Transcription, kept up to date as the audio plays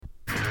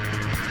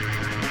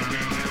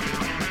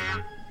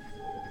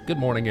Good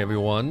morning,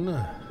 everyone.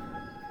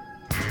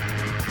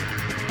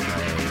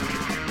 I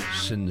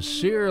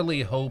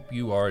sincerely hope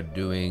you are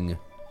doing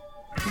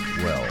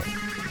well.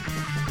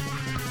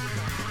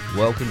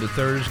 Welcome to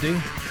Thursday,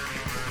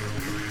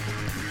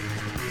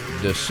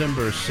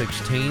 December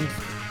 16th.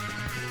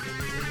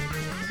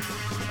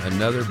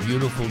 Another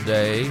beautiful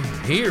day.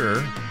 Here,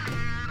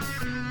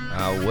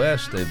 out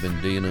west, they've been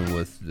dealing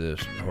with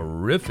this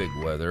horrific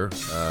weather.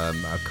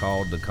 I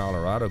called the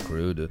Colorado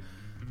crew to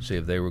see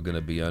if they were going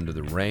to be under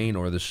the rain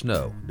or the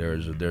snow.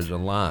 There's a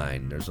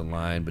line. There's a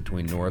line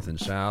between north and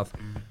south,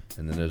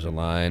 and then there's a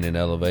line in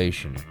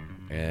elevation.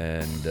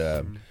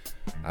 And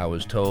I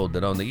was told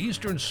that on the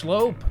eastern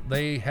slope,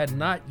 they had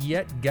not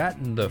yet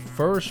gotten the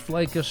first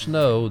flake of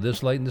snow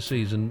this late in the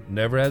season.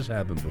 Never has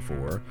happened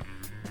before.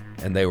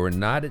 And they were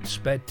not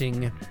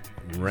expecting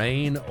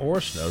rain or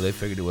snow. They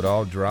figured it would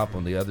all drop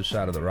on the other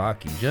side of the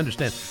Rockies. You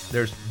understand,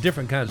 there's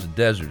different kinds of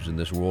deserts in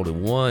this world,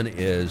 and one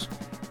is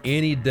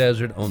any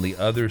desert on the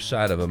other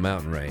side of a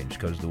mountain range,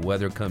 because the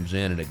weather comes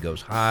in and it goes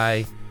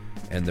high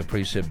and the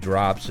precip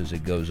drops as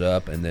it goes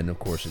up, and then of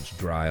course it's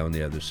dry on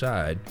the other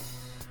side.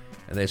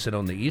 And they said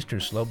on the eastern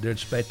slope they're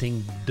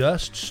expecting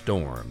dust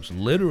storms,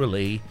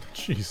 literally.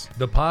 Jeez.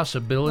 The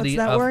possibility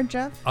What's that word,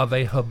 Jeff? of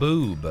a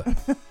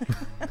haboob.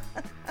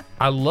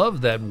 I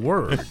love that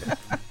word.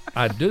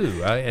 I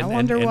do. I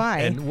wonder why.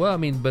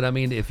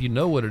 And if you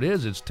know what it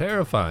is, it's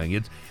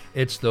terrifying.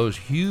 It's those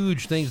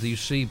huge things that you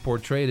see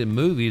portrayed in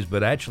movies,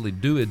 but actually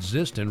do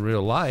exist in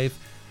real life.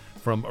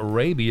 From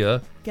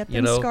Arabia, Get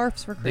them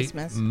scarves for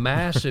Christmas. The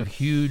massive,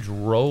 huge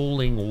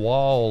rolling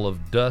wall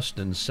of dust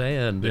and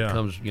sand that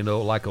comes,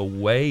 like a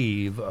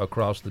wave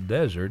across the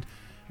desert.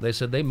 They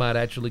said they might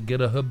actually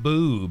get a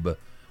haboob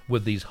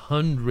with these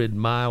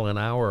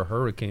 100-mile-an-hour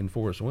hurricane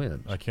force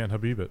winds. I can't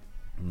haboob it.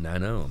 I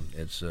know.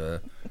 It's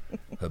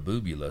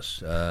haboobulous.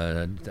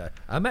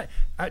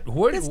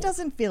 This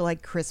doesn't feel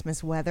like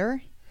Christmas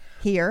weather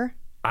here.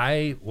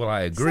 I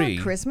agree. It's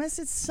not Christmas,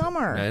 it's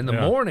summer. In the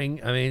morning,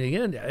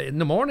 in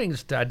the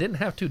mornings, I didn't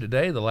have to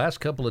today. The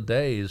last couple of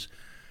days,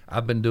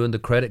 I've been doing the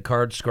credit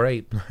card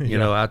scrape,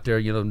 out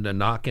there,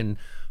 knocking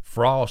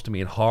frost,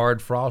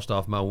 hard frost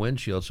off my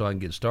windshield so I can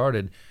get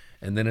started.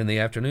 And then in the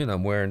afternoon,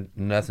 I'm wearing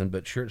nothing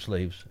but shirt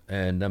sleeves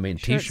and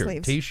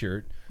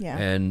t-shirt,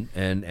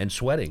 and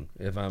sweating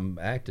if I'm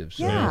active.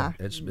 So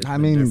this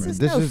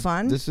is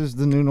fun. This is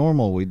the new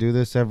normal. We do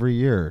this every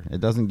year. It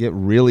doesn't get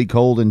really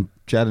cold in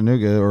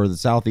Chattanooga or the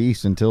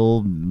southeast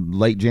until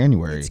late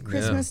January. It's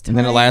Christmas time. And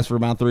then it lasts for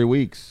about 3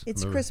 weeks.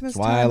 It's Christmas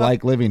That's time. why I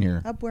like living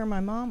here. Up where my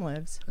mom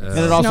lives. And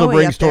it also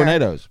brings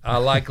tornadoes. I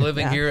like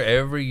living here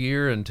every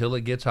year until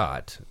it gets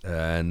hot.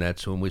 And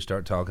that's when we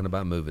start talking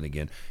about moving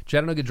again.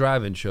 Chattanooga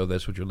Drive-In Show,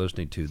 that's what you're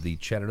listening to. The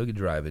Chattanooga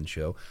Drive-In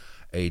Show.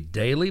 A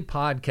daily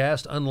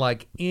podcast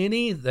unlike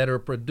any that are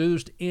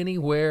produced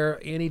anywhere,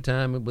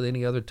 anytime, with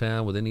any other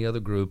town, with any other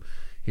group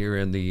here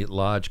in the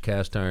Lodge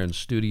Cast Iron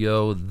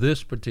Studio.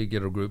 This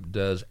particular group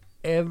does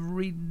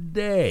every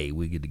day.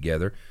 We get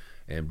together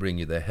and bring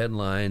you the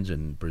headlines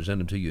and present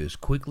them to you as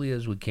quickly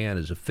as we can,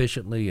 as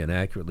efficiently and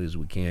accurately as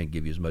we can,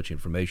 give you as much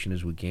information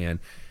as we can,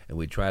 and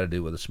we try to do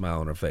it with a smile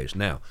on our face.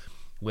 Now,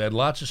 we had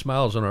lots of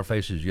smiles on our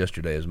faces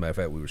yesterday. As a matter of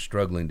fact, we were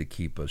struggling to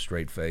keep a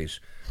straight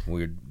face.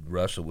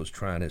 Russell was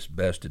trying his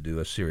best to do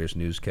a serious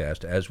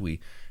newscast as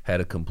we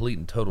had a complete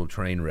and total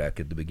train wreck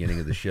at the beginning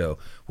of the show,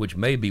 which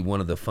may be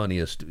one of the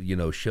funniest,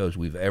 shows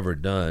we've ever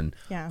done,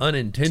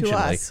 unintentionally. To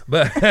us.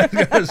 But I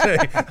was gonna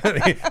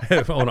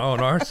say, on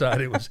our side,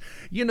 it was,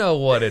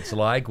 what it's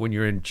like when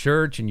you're in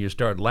church and you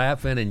start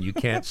laughing and you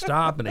can't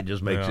stop, and it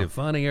just makes it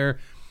funnier.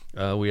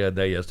 We had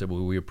that yesterday,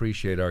 but we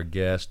appreciate our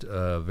guest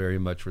very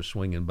much for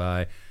swinging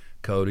by,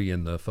 Cody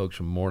and the folks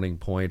from Morning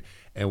Point.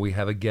 And we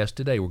have a guest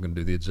today. We're going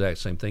to do the exact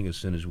same thing as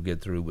soon as we get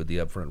through with the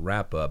upfront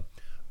wrap-up.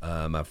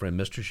 My friend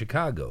Mr.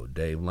 Chicago,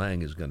 Dave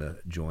Lang, is going to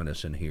join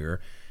us in here.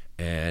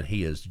 And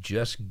he has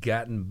just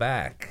gotten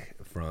back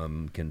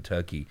from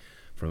Kentucky,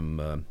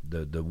 from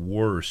the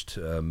worst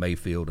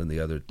Mayfield and the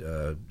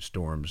other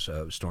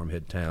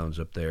storm-hit towns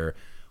up there,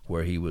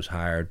 where he was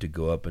hired to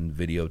go up and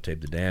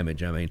videotape the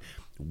damage.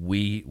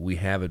 We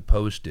have it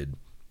posted,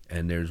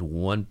 and there's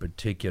one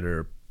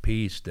particular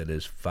piece that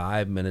is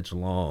 5 minutes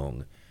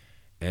long,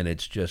 and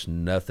it's just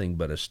nothing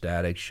but a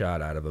static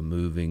shot out of a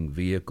moving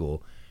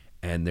vehicle,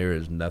 and there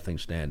is nothing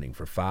standing.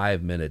 For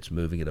 5 minutes,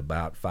 moving at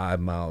about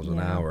 5 miles an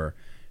hour,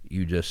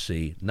 you just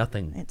see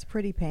nothing. It's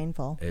pretty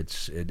painful. It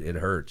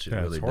hurts. It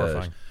really it's does.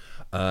 horrifying.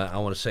 I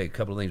want to say a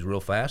couple of things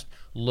real fast.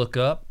 Look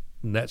up.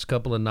 Next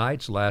couple of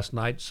nights, last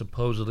night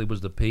supposedly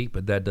was the peak,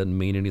 but that doesn't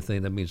mean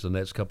anything. That means the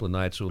next couple of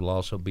nights will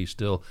also be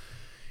still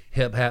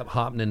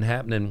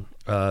happening.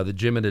 The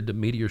Geminid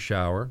meteor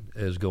shower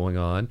is going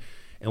on.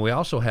 And we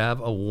also have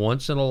a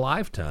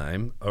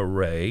once-in-a-lifetime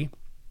array,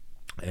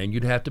 and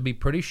you'd have to be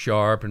pretty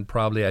sharp and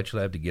probably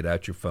actually have to get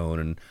out your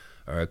phone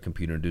or a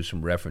computer and do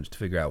some reference to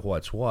figure out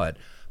what's what.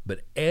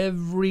 But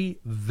every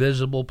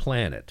visible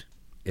planet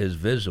is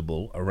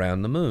visible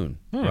around the moon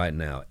right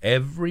now.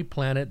 Every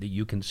planet that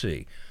you can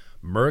see.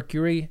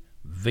 Mercury,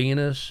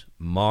 Venus,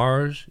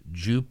 Mars,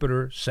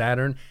 Jupiter,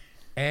 Saturn,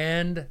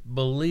 and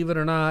believe it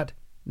or not,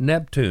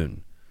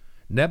 Neptune.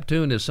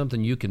 Neptune is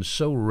something you can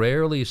so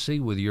rarely see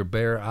with your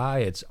bare eye,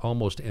 it's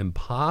almost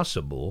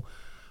impossible.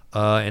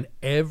 And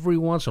every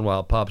once in a while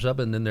it pops up,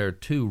 and then there are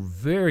two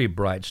very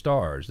bright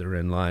stars that are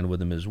in line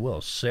with them as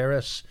well.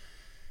 Ceres,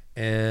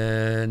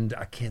 and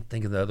I can't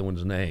think of the other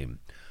one's name.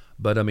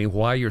 But, I mean,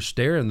 while you're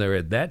staring there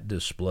at that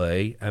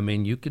display, I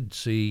mean, you could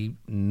see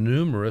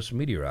numerous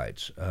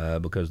meteorites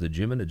because the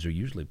Geminids are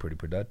usually pretty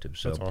productive.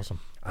 So, that's awesome.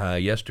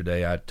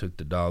 Yesterday I took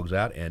the dogs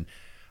out, and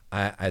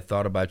I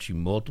thought about you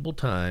multiple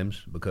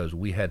times because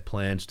we had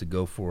plans to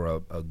go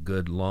for a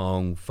good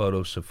long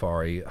photo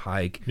safari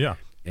hike. Yeah.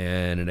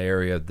 In an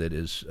area that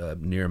is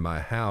near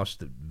my house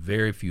that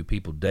very few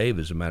people, Dave,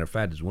 as a matter of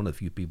fact, is one of the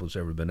few people that's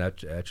ever been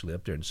actually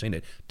up there and seen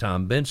it.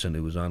 Tom Benson,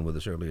 who was on with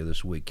us earlier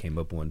this week, came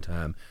up one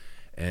time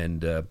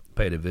and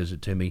paid a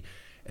visit to me.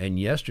 And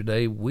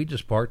yesterday, we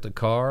just parked the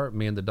car,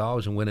 me and the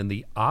dogs, and went in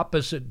the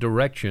opposite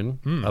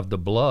direction of the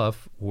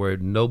bluff where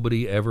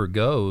nobody ever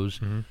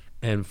goes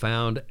and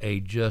found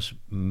a just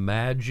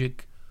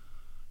magic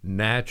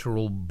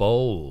natural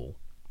bowl.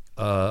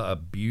 A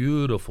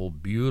beautiful,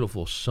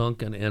 beautiful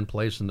sunken-in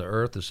place in the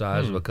earth the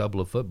size of a couple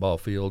of football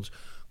fields,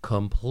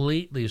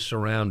 completely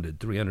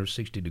surrounded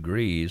 360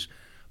 degrees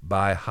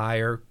by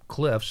higher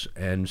cliffs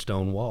and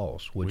stone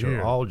walls, which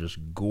are all just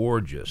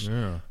gorgeous.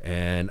 Yeah.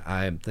 And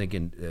I am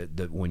thinking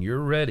that when you're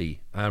ready,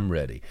 I'm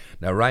ready.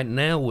 Now, right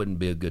now wouldn't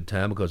be a good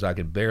time because I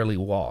can barely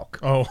walk.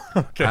 Oh,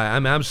 okay.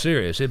 I'm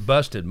serious. It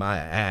busted my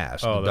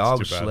ass. Oh, the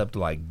dogs slept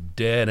like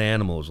dead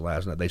animals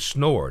last night. They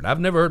snored. I've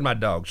never heard my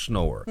dog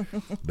snore.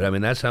 But, I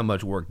mean, that's how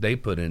much work they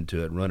put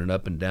into it, running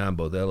up and down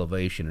both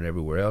elevation and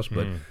everywhere else.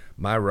 But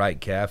my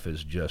right calf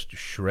is just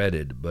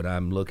shredded. But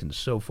I'm looking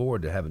so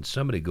forward to having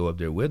somebody go up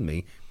there with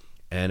me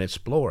and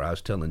explore. I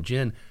was telling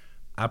Jen,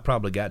 I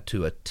probably got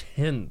to a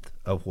 10th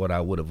of what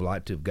I would have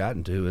liked to have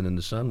gotten to, and then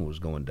the sun was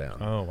going down.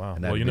 Oh, wow.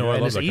 And well, you know, I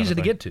love it's that easy kind of to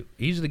thing. get to.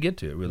 Easy to get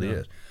to. It really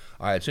is.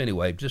 All right, so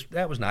anyway, just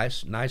that was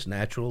nice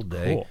natural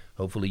day. Cool.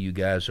 Hopefully you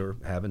guys are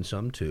having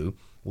some too.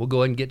 We'll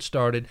go ahead and get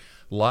started.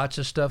 Lots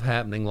of stuff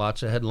happening,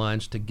 lots of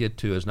headlines to get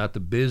to. It's not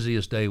the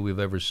busiest day we've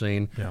ever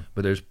seen,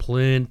 but there's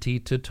plenty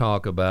to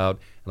talk about.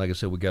 And like I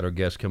said, we got our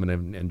guest coming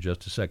in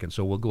just a second.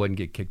 So we'll go ahead and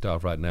get kicked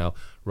off right now.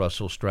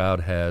 Russell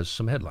Stroud has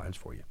some headlines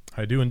for you.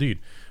 I do indeed.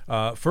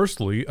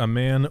 Firstly, a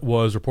man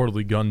was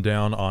reportedly gunned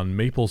down on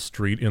Maple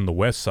Street in the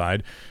West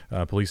Side.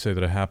 Police say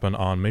that it happened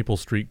on Maple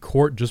Street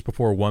Court just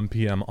before 1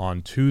 p.m.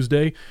 on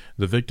Tuesday.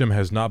 The victim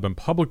has not been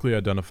publicly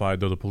identified,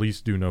 though the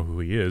police do know who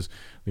he is.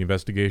 The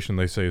investigation,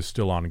 they say, is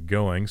still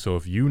ongoing, so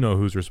if you know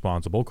who's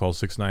responsible, call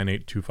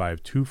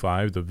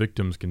 698-2525. The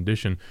victim's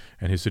condition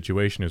and his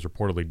situation is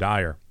reportedly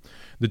dire.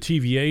 The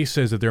TVA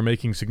says that they're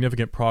making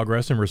significant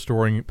progress in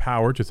restoring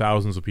power to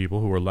thousands of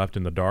people who were left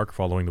in the dark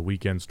following the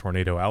weekend's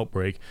tornado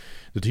outbreak.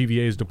 The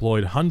TVA has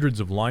deployed hundreds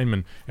of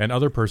linemen and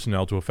other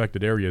personnel to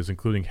affected areas,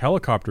 including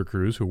helicopter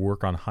crews who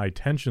work on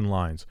high-tension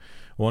lines.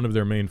 One of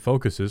their main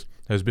focuses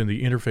has been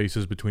the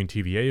interfaces between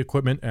TVA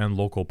equipment and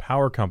local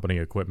power company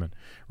equipment.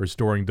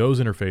 Restoring those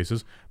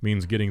interfaces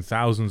means getting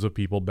thousands of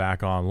people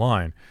back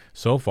online.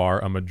 So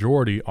far, a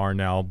majority are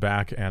now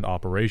back and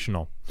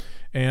operational.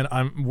 And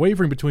I'm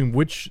wavering between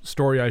which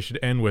story I should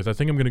end with. I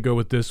think I'm going to go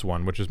with this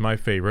one, which is my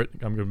favorite.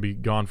 I'm going to be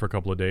gone for a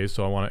couple of days,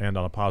 so I want to end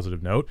on a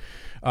positive note.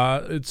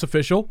 It's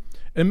official.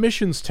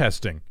 Emissions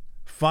testing.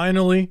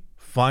 Finally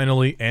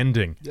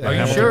ending. Are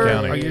you sure?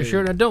 Are you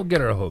sure? Now, don't get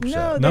our hopes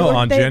up. No,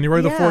 on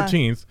January the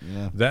 14th,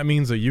 that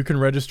means that you can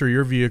register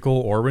your vehicle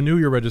or renew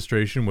your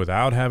registration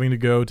without having to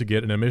go to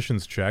get an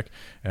emissions check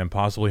and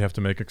possibly have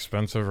to make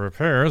expensive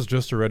repairs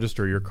just to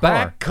register your car.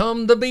 Back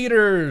come the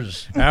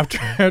beaters. After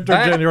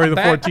January the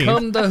 14th. Back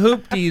come the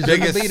hoopties. Biggest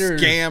and the beaters.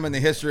 scam in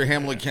the history of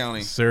Hamilton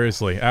County.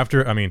 Seriously.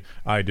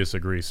 I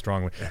disagree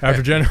strongly.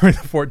 After January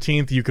the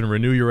 14th, you can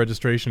renew your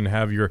registration and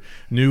have your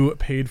new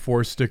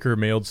paid-for sticker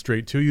mailed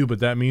straight to you, but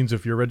that means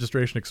if your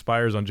registration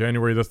expires on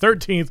January the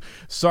 13th,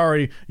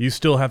 sorry, you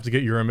still have to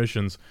get your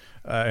emissions,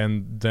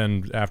 and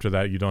then after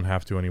that, you don't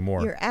have to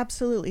anymore. You're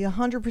absolutely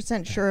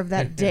 100% sure of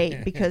that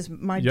date because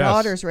my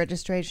daughter's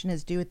registration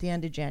is due at the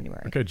end of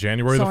January. Okay,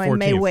 January the 14th. So I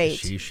may wait.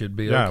 She should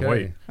be okay.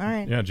 Wait. All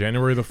right. Yeah,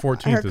 January the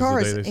 14th Her is the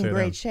car day is they say in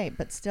great that. shape,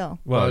 but still.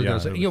 Well,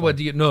 yeah. You know what?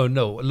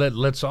 No.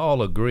 Let's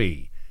all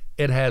agree.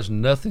 It has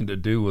nothing to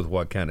do with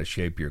what kind of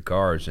shape your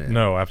car's in.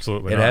 No,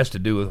 absolutely It not. has to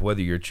do with whether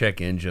your check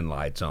engine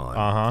light's on.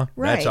 Uh-huh.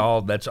 Right.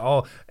 That's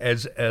all.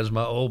 As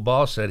my old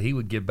boss said, he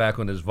would get back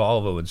on his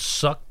Volvo and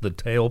suck the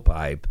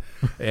tailpipe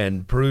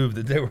and prove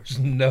that there was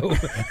no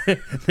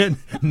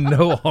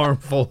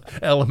harmful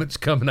elements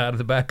coming out of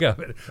the back of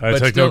it. I But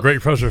take still, no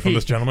great pleasure from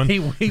this gentleman. He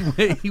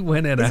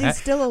went in Is he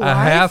still a alive?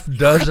 half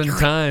dozen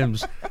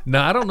times.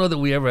 Now, I don't know that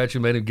we ever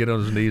actually made him get on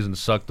his knees and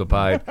suck the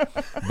pipe,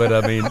 but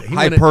I mean,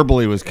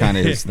 Hyperbole was kind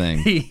of his thing.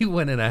 He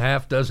went in a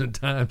half dozen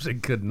times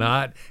and could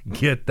not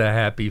get the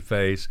happy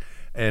face.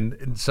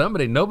 And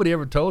nobody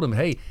ever told him,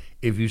 hey,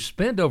 if you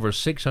spend over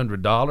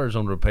 $600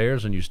 on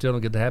repairs and you still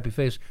don't get the happy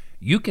face,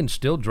 you can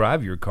still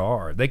drive your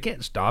car. They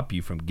can't stop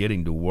you from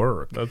getting to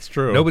work. That's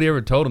true. Nobody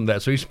ever told him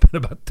that, so he spent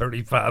about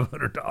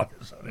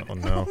 $3,500 on it. Oh,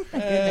 no.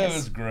 That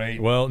was great.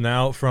 Well,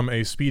 now from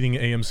a speeding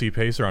AMC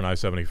Pacer on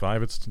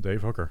I-75, it's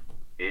Dave Hooker.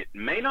 It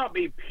may not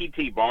be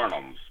P.T.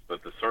 Barnum's,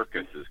 but the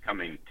circus is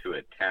coming to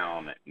a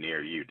town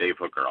near you. Dave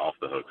Hooker, Off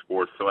the Hook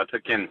Sports. So I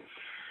took in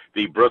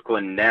the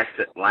Brooklyn Nets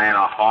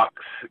Atlanta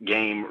Hawks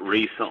game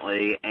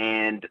recently,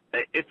 and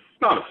it's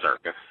not a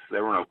circus.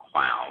 There were no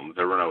clowns.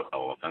 There were no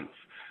elephants.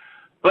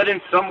 But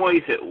in some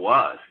ways it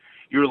was.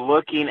 You're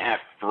looking at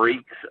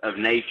freaks of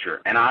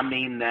nature, and I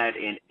mean that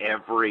in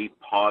every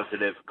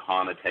positive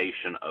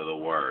connotation of the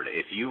word.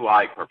 If you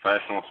like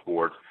professional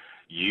sports,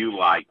 you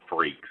like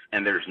freaks,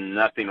 and there's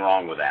nothing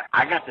wrong with that.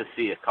 I got to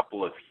see a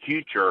couple of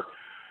future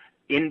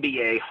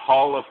NBA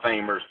Hall of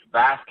Famers,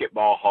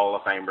 basketball Hall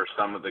of Famers,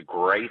 some of the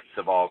greats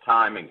of all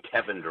time, and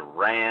Kevin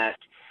Durant,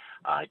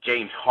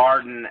 James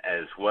Harden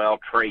as well.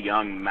 Trae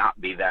Young might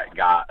be that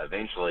guy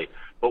eventually.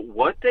 But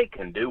what they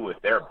can do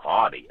with their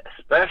body,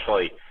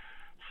 especially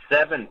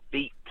 7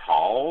 feet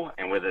tall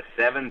and with a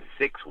 7'6"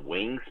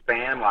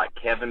 wingspan like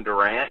Kevin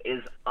Durant,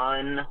 is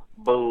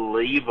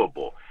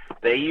unbelievable.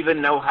 They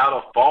even know how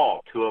to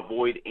fall to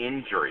avoid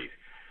injuries.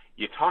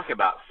 You talk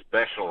about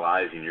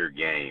specializing your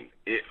game.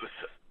 It was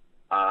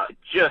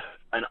just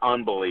an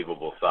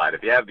unbelievable sight.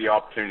 If you have the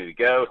opportunity to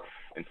go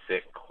and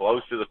sit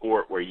close to the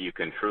court where you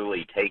can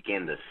truly take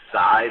in the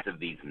size of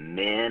these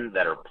men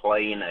that are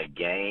playing a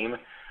game,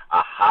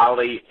 I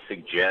highly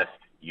suggest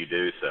you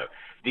do so.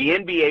 The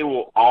NBA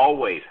will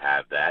always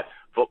have that.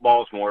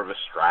 Football is more of a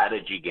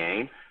strategy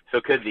game.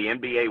 So could the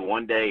NBA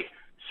one day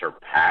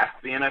surpass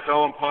the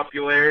NFL in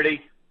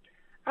popularity?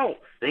 I don't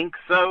think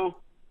so,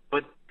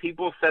 but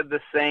people said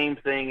the same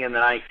thing in the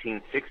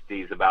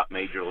 1960s about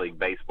Major League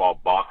Baseball,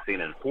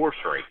 boxing, and horse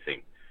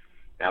racing.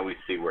 Now we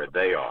see where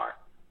they are.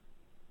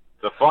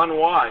 It's a fun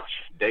watch.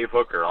 Dave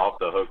Hooker, Off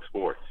the Hook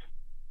Sports.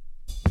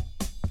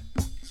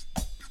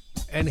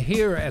 And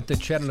here at the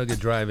Chattanooga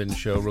Drive-In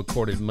Show,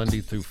 recorded Monday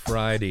through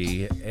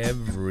Friday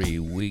every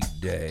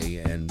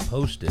weekday and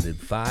posted at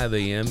 5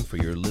 a.m. for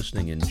your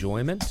listening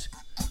enjoyment,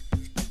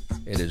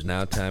 it is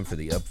now time for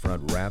the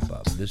Upfront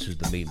Wrap-Up. This is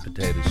the meat and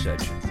potato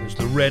section. It's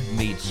the red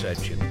meat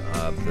section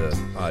of the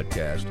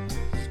podcast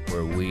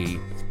where we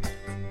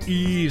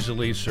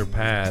easily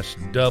surpass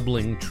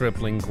doubling,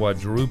 tripling,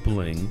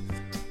 quadrupling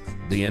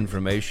the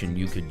information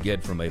you could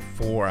get from a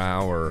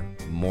 4-hour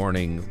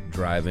morning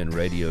drive-in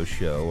radio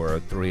show or a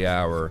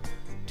 3-hour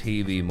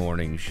TV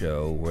morning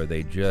show where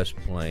they just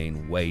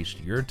plain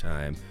waste your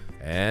time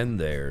and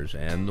theirs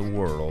and the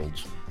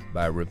world's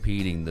by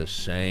repeating the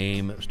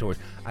same stories.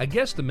 I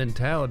guess the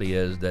mentality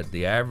is that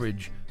the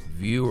average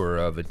viewer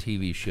of a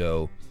TV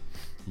show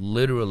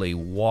literally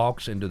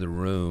walks into the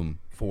room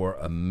for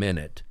a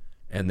minute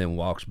and then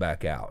walks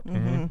back out.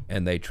 Mm-hmm.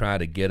 And they try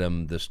to get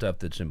them the stuff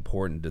that's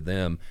important to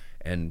them.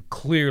 And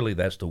clearly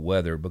that's the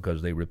weather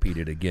because they repeat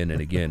it again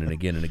and again and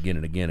again and again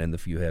and again and the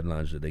few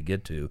headlines that they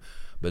get to.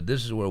 But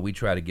this is where we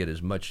try to get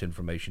as much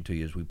information to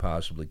you as we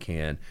possibly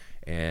can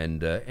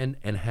and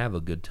have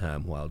a good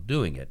time while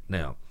doing it.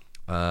 Now,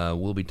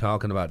 we'll be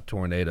talking about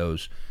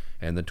tornadoes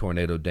and the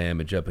tornado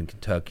damage up in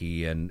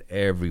Kentucky and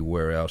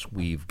everywhere else.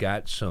 We've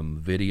got some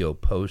video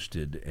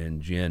posted,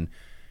 and Jen,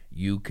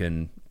 you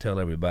can tell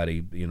everybody,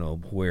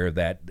 where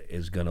that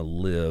is going to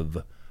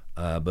live.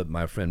 But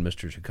my friend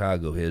Mr.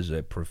 Chicago is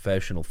a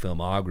professional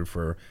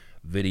filmographer,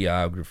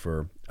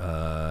 videographer,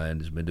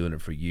 and has been doing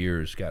it for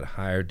years, got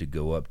hired to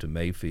go up to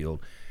Mayfield,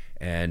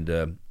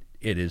 and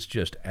it is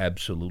just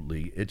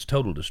absolutely, it's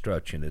total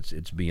destruction.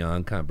 It's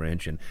beyond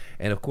comprehension.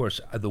 And, of course,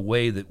 the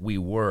way that we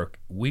work,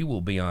 we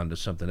will be on to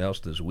something else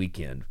this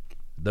weekend.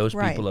 Those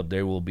people up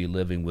there will be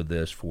living with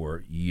this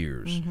for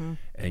years. Mm-hmm.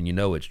 And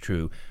it's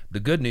true. The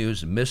good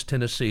news, Miss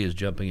Tennessee is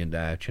jumping into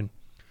action.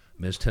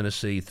 Miss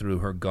Tennessee threw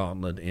her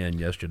gauntlet in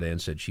yesterday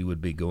and said she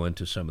would be going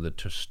to some of the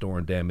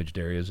storm-damaged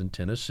areas in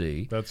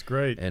Tennessee. That's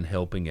great. And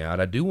helping out.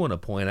 I do want to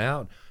point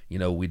out,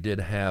 we did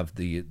have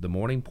the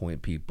Morning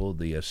Point people,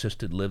 the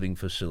assisted living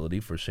facility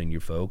for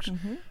senior folks,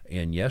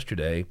 in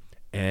yesterday.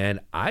 And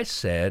I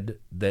said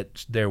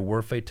that there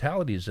were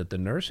fatalities at the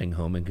nursing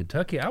home in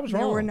Kentucky. I was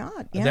wrong. There were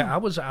not, yeah.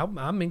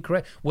 I'm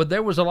incorrect. Well,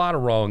 there was a lot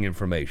of wrong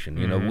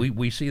information.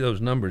 We see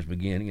those numbers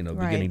beginning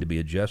to be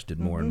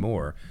adjusted more and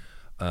more.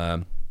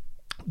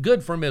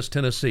 Good for Miss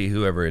Tennessee,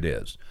 whoever it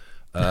is.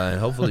 And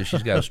hopefully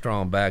she's got a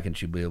strong back and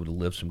she'll be able to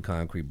lift some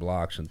concrete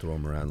blocks and throw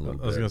them around a little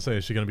bit. I was going to say,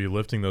 is she going to be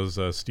lifting those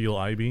steel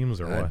I-beams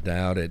or what? I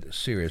doubt it.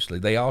 Seriously.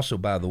 They also,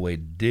 by the way,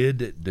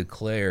 did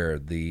declare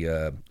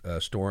the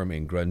storm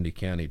in Grundy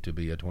County to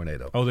be a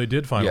tornado. Oh, they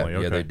did finally? Yeah,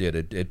 okay. Yeah, they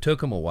did. It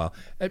took them a while.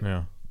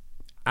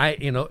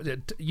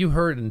 You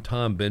heard in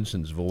Tom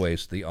Benson's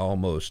voice the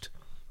almost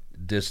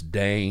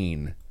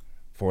disdain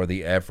for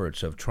the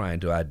efforts of trying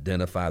to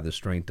identify the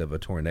strength of a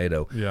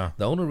tornado. Yeah.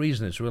 The only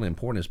reason it's really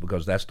important is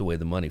because that's the way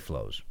the money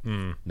flows.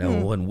 Now,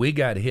 when we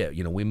got hit,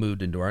 we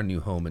moved into our new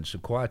home in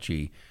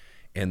Sequatchie,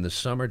 in the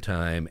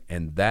summertime,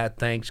 and that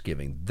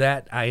Thanksgiving,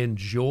 that I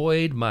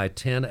enjoyed my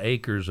 10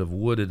 acres of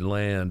wooded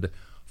land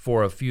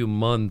for a few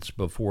months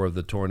before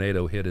the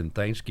tornado hit in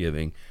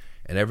Thanksgiving.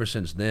 And ever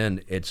since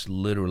then, it's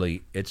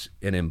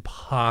an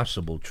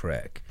impossible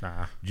trek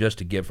just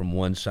to get from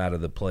one side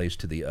of the place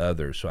to the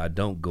other. So I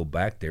don't go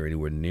back there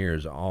anywhere near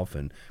as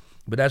often.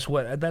 But that's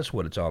what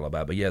it's all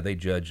about. But yeah, they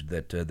judged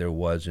that there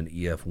was an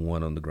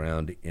EF1 on the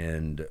ground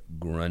in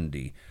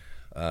Grundy,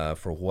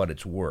 for what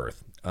it's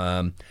worth.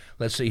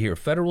 Let's see here.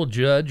 Federal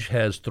judge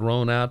has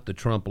thrown out the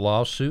Trump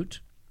lawsuit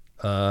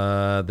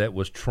that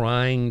was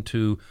trying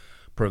to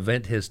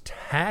prevent his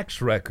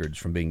tax records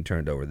from being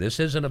turned over. This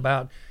isn't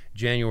about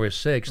January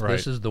 6th. Right.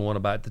 This is the one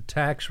about the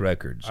tax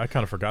records. I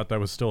kind of forgot that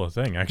was still a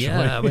thing, actually.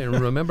 Yeah, I mean,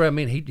 remember,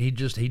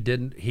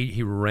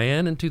 he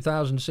ran in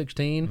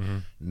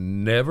 2016,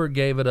 never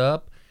gave it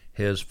up.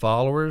 His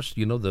followers,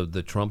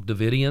 the Trump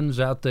Davidians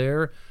out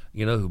there,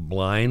 who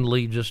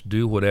blindly just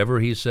do whatever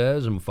he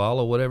says and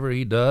follow whatever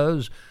he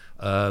does,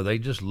 they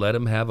just let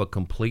him have a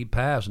complete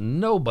pass.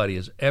 Nobody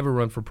has ever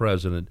run for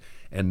president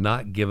and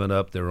not given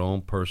up their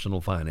own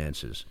personal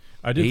finances.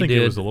 I did think it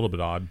was a little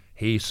bit odd.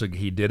 He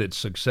did it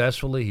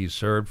successfully. He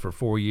served for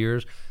 4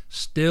 years,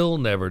 still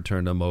never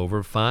turned them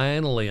over.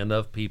 Finally,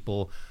 enough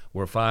people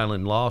were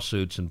filing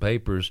lawsuits and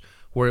papers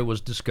where it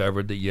was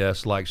discovered that,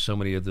 yes, like so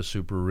many of the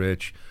super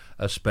rich,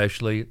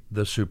 especially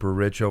the super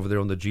rich over there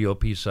on the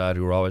GOP side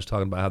who are always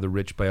talking about how the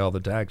rich pay all the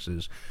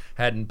taxes,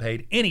 hadn't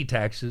paid any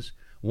taxes.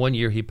 One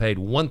year he paid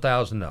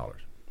 $1,000.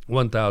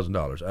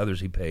 $1,000.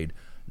 Others he paid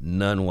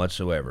none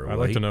whatsoever. I'd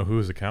like to know who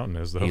his accountant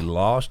is, though. He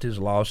lost his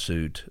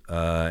lawsuit,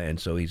 and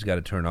so he's got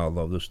to turn all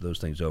of those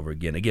things over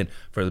again. Again,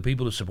 for the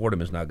people who support him,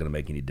 it's not going to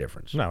make any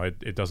difference. No,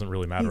 it doesn't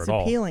really matter He's at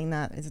all. He's appealing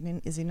that,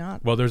 is he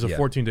not? Well, there's a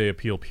 14-day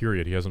appeal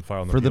period. He hasn't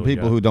filed an For appeal the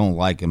people yet. who don't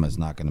like him, it's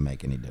not going to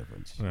make any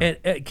difference. Yeah.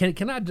 And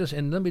can I just,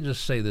 and let me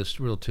just say this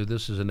real too.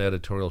 This is an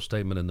editorial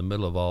statement in the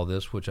middle of all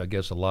this, which I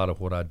guess a lot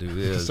of what I do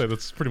is. So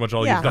that's pretty much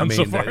all you've done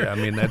so far.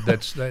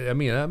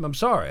 I'm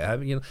sorry.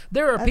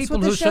 There are That's people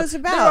what the who show's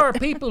there about. are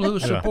people who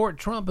support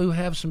Trump who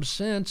have some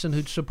sense and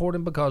who support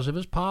him because of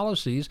his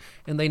policies,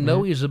 and they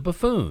know he's a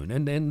buffoon,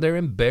 and they're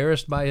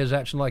embarrassed by his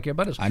action like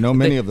everybody else. I know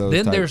many of those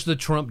Then types. there's the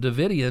Trump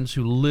Davidians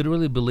who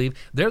literally believe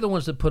they're the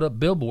ones that put up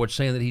billboards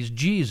saying that he's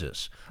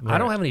Jesus. I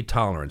don't have any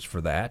tolerance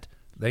for that.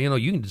 You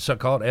can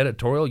call it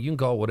editorial, you can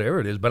call it whatever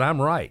it is, but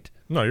I'm right.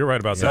 No, you're right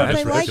about So that. if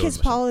That's they like his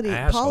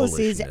ridiculous.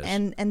 policies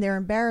Assholishness. and they're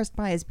embarrassed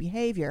by his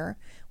behavior,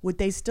 would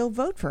they still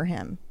vote for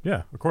him?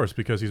 Yeah, of course,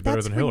 because he's better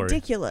That's than Hillary.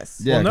 ridiculous.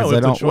 Yeah, Well, no, 'cause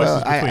it's I a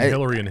choice between I-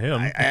 Hillary and him.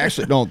 I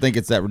actually don't think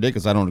it's that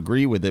ridiculous. I don't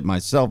agree with it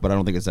myself, but I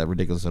don't think it's that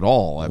ridiculous at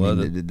all. I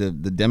mean, the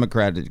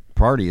Democratic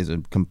Party is a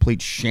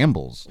complete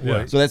shambles.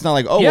 Yeah. So that's not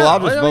like, Yeah, I'll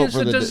just vote it's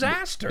for a the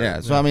disaster.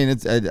 Yeah. So I mean,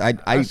 it's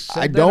I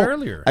said that don't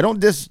earlier. I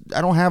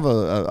don't have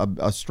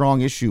a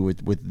strong issue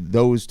with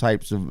those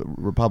types of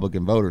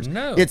Republican voters.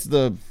 No. It's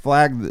the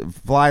fly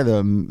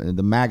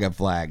the MAGA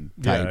flag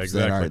types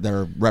exactly. that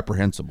are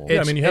reprehensible. Yeah,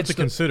 I mean, you have it's to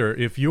consider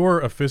if you're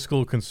a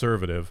fiscal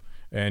conservative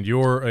and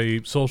you're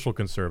a social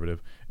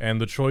conservative,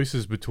 and the choice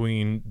is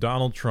between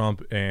Donald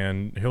Trump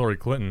and Hillary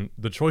Clinton,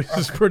 the choice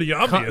is pretty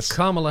obvious.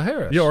 Kamala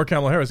Harris. Yeah, or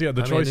Kamala Harris. Yeah,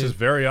 the I choice mean, is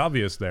very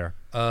obvious there.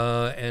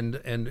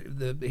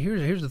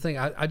 Here's the thing.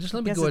 I just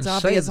let me Guess go ahead it's and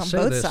obvious say on say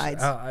both this.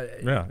 sides.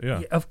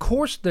 Yeah. Of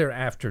course they're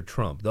after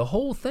Trump. The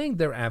whole thing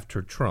they're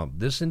after Trump.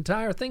 This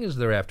entire thing is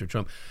they're after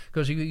Trump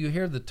because you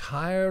hear the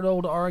tired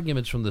old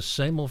arguments from the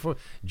same old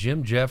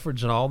Jim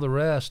Jeffords and all the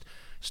rest.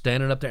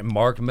 Standing up there,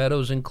 Mark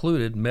Meadows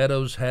included.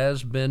 Meadows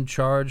has been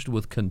charged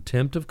with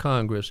contempt of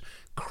Congress,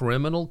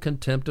 criminal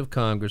contempt of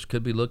Congress,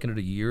 could be looking at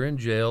a year in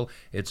jail.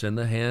 It's in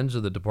the hands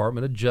of the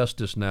Department of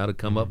Justice now to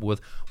come up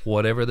with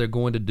whatever they're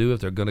going to do if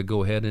they're going to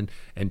go ahead and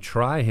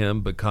try him.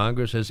 But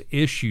Congress has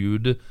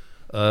issued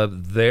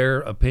their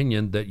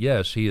opinion that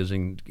yes, he's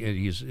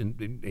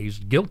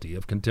guilty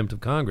of contempt of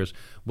Congress.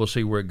 We'll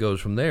see where it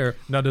goes from there.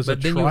 Now, does a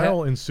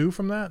trial ensue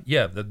from that?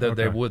 Yeah,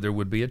 there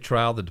would be a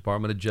trial. The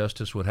Department of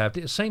Justice would have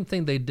to. Same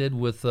thing they did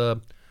with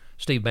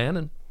Steve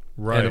Bannon.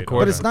 Right. And of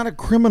course, but it's not a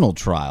criminal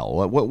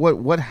trial.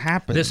 What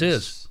happens? this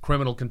is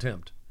criminal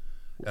contempt.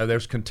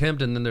 There's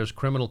contempt, and then there's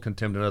criminal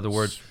contempt. In other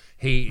words,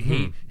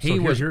 he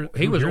was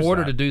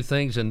ordered to do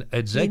things, and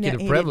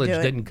executive privilege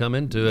didn't come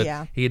into it.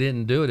 Yeah. He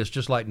didn't do it. It's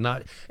just like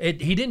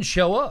he didn't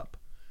show up.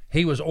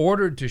 He was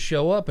ordered to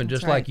show up, and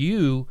just like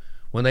you,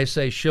 when they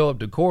say show up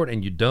to court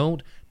and you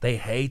don't, they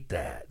hate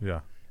that. Yeah.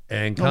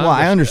 And Well,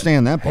 I Congress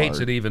understand that hates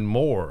part. it even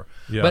more.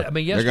 Yeah. But I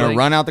mean, They're going to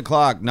run out the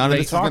clock. None of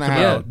this is going to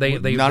happen.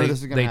 None of this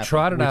is going to they happen.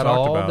 trotted out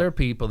talked all about- their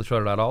people. They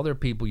trotted out all their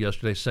people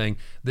yesterday, saying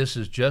this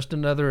is just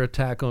another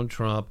attack on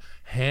Trump.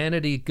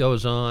 Hannity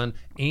goes on.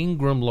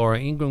 Laura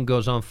Ingraham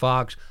goes on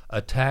Fox,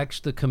 attacks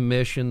the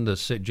commission, the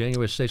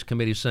January 6th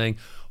committee, saying,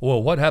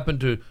 "Well, what happened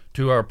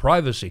to our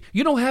privacy.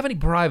 You don't have any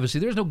privacy.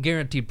 There's no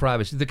guaranteed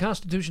privacy. The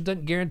Constitution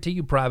doesn't guarantee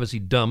you privacy,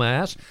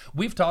 dumbass.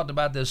 We've talked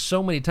about this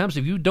so many times.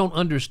 If you don't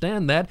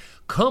understand that,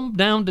 come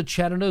down to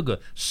Chattanooga.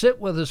 Sit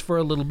with us for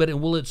a little bit,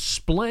 and we'll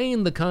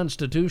explain the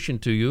Constitution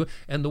to you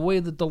and the way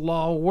that the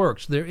law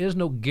works. There is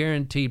no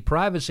guaranteed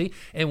privacy.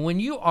 And when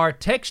you are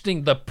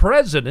texting the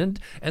president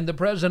and the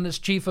president's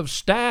chief of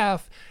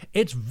staff,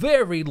 it's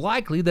very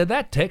likely that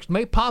that text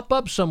may pop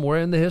up somewhere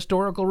in the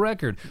historical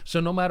record. So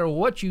no matter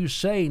what you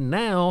say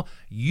now,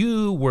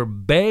 you were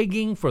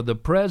begging for the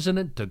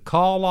president to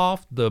call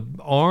off the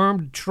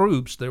armed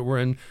troops that were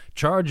in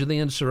charge of the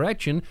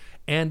insurrection,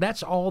 and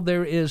that's all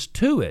there is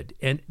to it.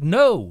 And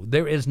no,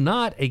 there is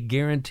not a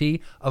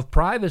guarantee of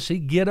privacy.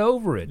 Get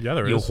over it. Yeah,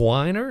 there you is.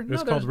 whiner.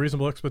 It's called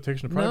reasonable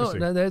expectation of privacy.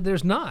 No,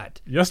 there's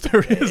not. Yes,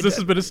 there is. This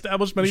has been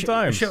established many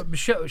times. All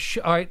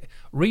right,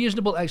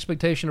 reasonable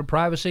expectation of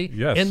privacy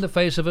in the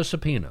face of a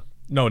subpoena.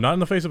 No, not in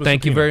the face of a subpoena.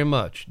 Thank you very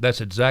much.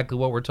 That's exactly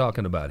what we're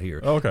talking about here.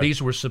 Okay.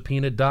 These were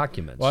subpoenaed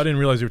documents. Well, I didn't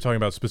realize you were talking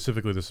about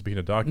specifically the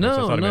subpoena documents.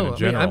 I thought it meant in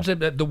general. I'm saying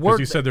that the word,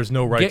 you said there's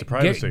no right to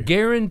privacy.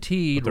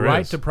 Guaranteed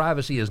right to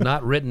privacy is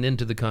not written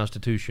into the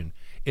Constitution.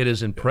 It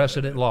is in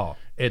precedent law.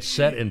 It's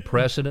set in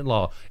precedent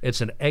law.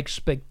 It's an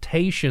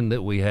expectation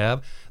that we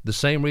have. The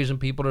same reason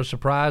people are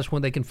surprised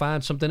when they can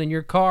find something in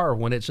your car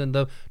when it's in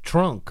the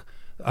trunk.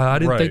 I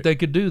didn't think they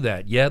could do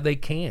that. Yeah, they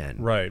can.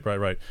 Right.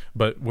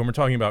 But when we're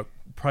talking about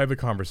private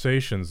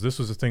conversations, this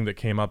was a thing that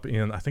came up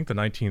in, I think, the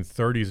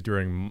 1930s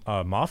during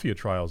mafia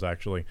trials,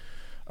 actually.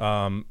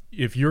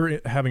 If you're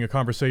having a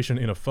conversation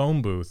in a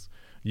phone booth,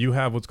 you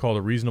have what's called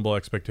a reasonable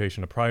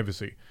expectation of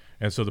privacy.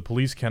 And so the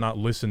police cannot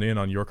listen in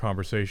on your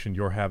conversation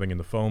you're having in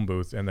the phone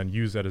booth and then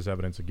use that as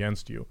evidence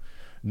against you.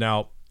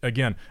 Now,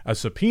 again, a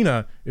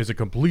subpoena is a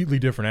completely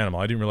different animal.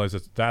 I didn't realize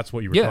that's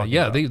what you were talking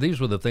about. These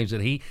were the things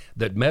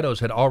that Meadows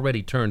had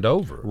already turned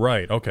over.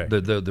 Right. Okay.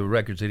 The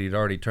records that he'd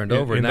already turned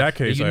over. In that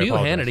case, you knew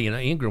apologize. Hannity and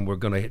Ingram were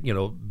going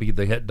to, be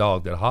the hit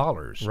dog that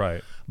hollers.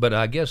 Right. But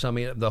I guess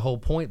the whole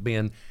point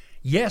being,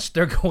 yes,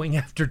 they're going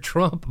after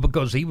Trump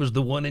because he was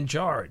the one in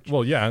charge.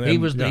 Well, yeah, he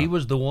was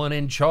the one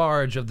in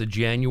charge of the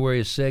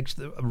January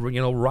 6th,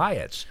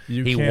 riots.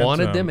 He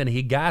wanted them and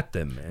he got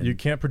them. And you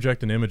can't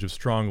project an image of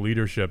strong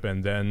leadership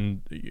and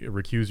then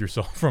recuse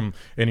yourself from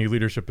any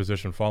leadership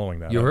position following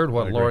that. You heard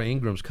what Laura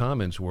Ingram's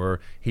comments were.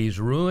 He's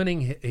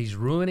ruining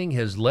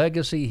his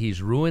legacy.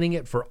 He's ruining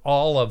it for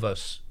all of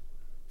us.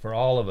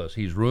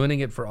 He's ruining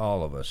it for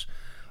all of us.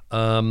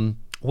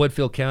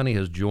 Whitfield County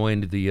has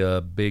joined the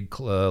big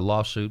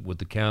lawsuit with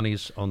the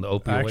counties on the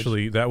opioids.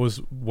 Actually, that was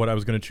what I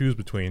was going to choose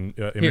between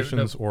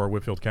emissions or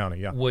Whitfield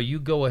County. Yeah. Well, you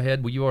go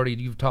ahead. Well,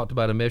 you've talked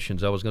about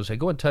emissions. I was going to say,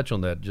 go and touch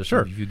on that. Just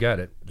sure. If you got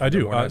it. I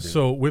do.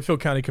 So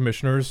Whitfield County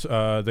commissioners,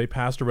 they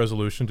passed a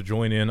resolution to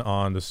join in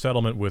on the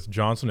settlement with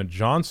Johnson &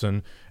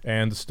 Johnson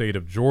and the state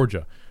of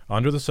Georgia.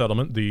 Under the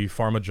settlement, the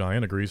pharma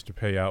giant agrees to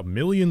pay out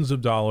millions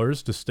of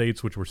dollars to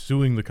states which were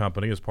suing the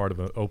company as part of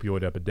an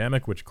opioid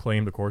epidemic, which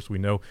claimed, of course, we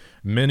know,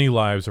 many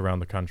lives around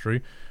the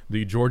country.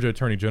 The Georgia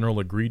Attorney General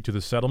agreed to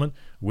the settlement.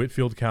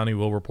 Whitfield County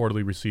will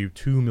reportedly receive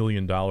 $2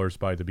 million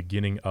by the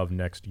beginning of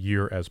next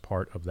year as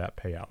part of that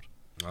payout.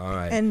 All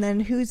right. And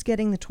then who's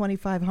getting the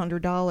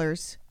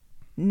 $2,500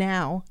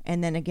 now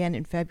and then again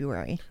in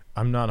February?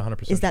 I'm not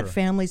 100% sure. Is that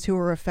families who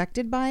were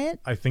affected by it?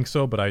 I think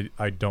so, but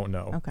I don't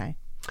know. Okay.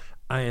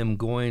 I am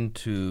going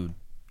to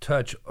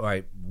touch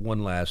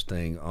one last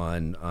thing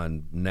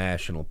on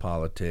national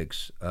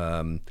politics.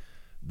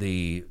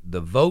 The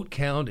vote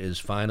count is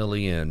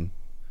finally in.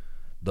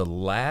 The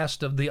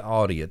last of the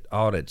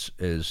audits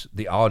is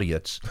the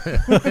audits.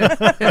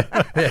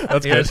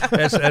 That's good.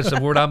 That's the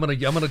word I'm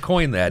gonna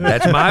coin that.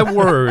 That's my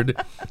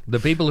word. The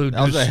people who that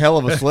was a hell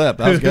of a slip.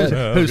 That was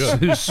good.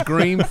 who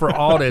scream for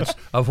audits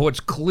of what's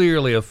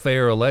clearly a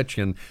fair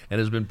election and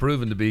has been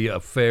proven to be a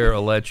fair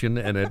election,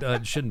 and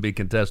it shouldn't be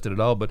contested at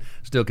all, but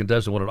still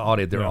contested. What an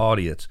audit! They're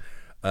audits.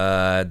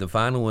 The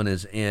final one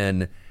is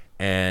in,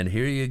 and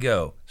here you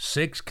go.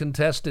 6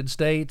 contested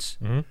states.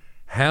 Mm-hmm.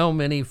 How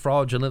many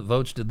fraudulent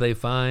votes did they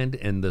find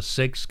in the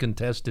 6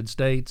 contested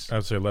states?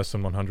 I'd say less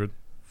than 100.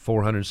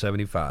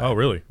 475. Oh,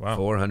 really? Wow.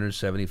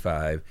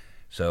 475.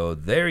 So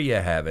there you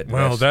have it.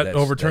 Well, that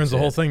overturns the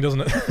whole thing,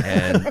 doesn't it?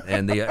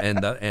 and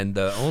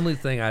the only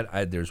thing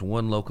there's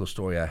one local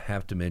story I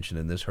have to mention,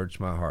 and this hurts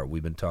my heart.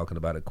 We've been talking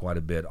about it quite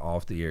a bit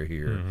off the air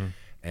here,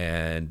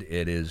 and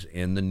it is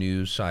in the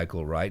news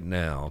cycle right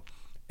now,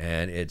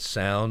 and it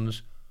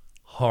sounds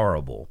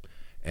horrible.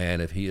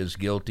 And if he is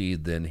guilty,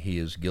 then he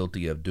is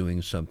guilty of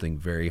doing something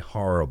very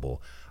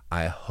horrible.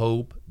 I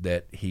hope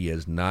that he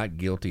is not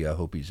guilty. I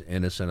hope he's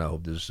innocent. I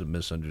hope this is a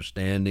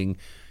misunderstanding.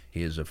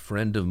 He is a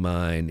friend of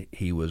mine.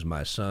 He was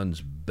my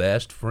son's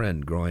best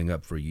friend growing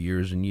up for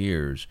years and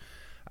years.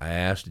 I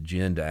asked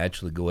Jen to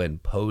actually go ahead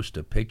and post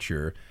a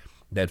picture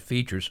that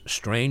features,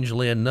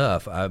 strangely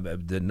enough,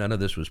 none of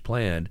this was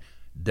planned,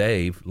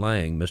 Dave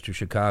Lang, Mr.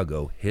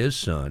 Chicago, his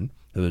son,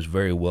 who is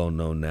very well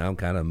known now,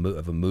 kind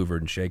of a mover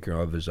and shaker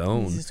of his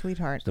own. He's a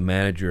sweetheart. The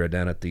manager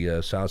down at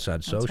the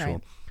Southside Social.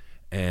 Right.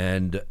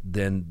 And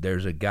then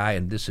there's a guy,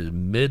 and this is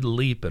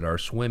mid-leap at our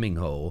swimming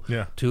hole.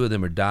 Yeah. Two of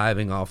them are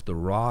diving off the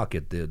rock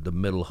at the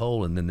middle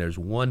hole, and then there's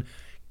one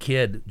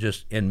kid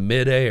just in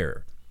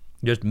midair,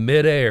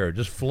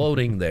 just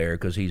floating there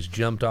because he's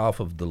jumped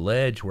off of the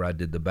ledge where I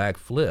did the back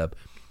flip.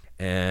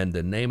 And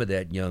the name of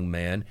that young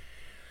man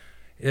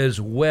is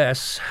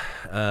Wes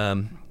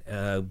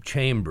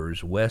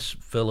Chambers, Wes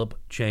Philip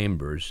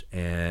Chambers,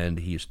 and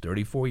he's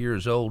 34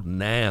 years old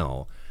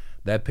now.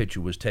 That picture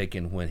was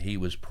taken when he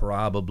was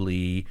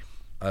probably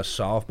a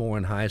sophomore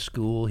in high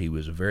school. He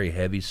was a very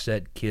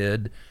heavy-set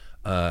kid,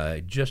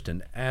 just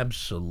an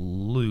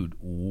absolute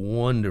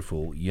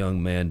wonderful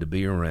young man to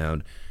be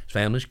around. His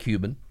family's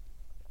Cuban.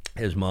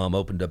 His mom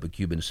opened up a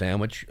Cuban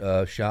sandwich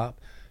shop,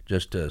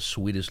 just the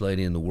sweetest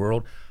lady in the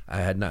world.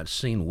 I had not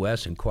seen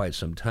Wes in quite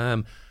some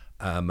time.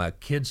 My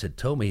kids had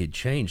told me he'd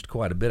changed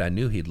quite a bit. I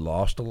knew he'd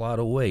lost a lot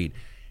of weight.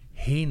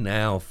 He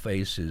now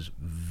faces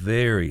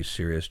very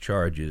serious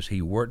charges.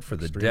 He worked for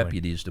the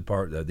deputies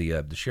department,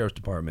 the sheriff's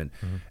department,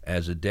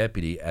 as a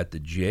deputy at the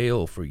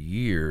jail for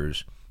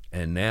years,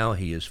 and now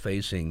he is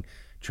facing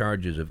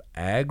charges of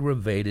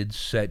aggravated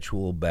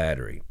sexual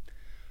battery.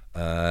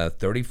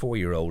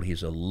 34-year-old.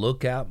 He's a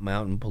Lookout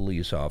Mountain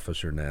police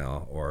officer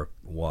now, or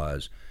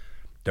was.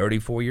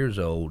 34 years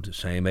old,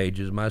 same age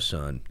as my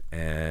son,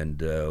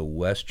 and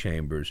Wes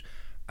Chambers.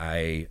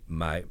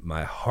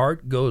 My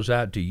heart goes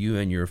out to you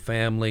and your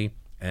family,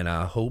 and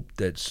I hope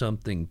that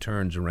something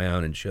turns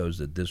around and shows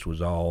that this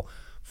was all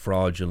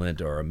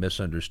fraudulent or a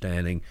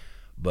misunderstanding,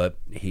 but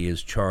he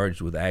is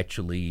charged with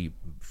actually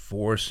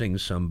forcing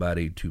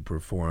somebody to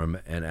perform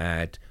an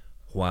act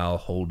while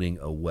holding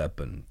a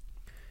weapon.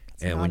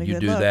 And when you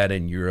do that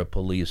and you're a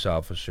police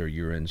officer,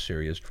 you're in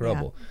serious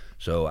trouble. Yeah.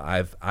 So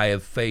I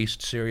have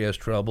faced serious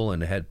trouble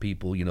and had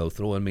people,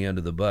 throwing me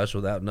under the bus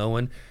without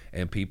knowing,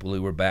 and people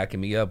who were backing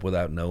me up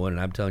without knowing.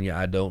 And I'm telling you,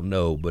 I don't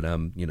know, but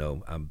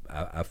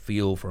I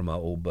feel for my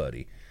old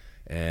buddy.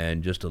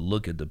 And just to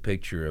look at the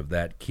picture of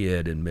that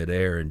kid in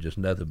midair and just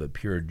nothing but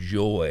pure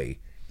joy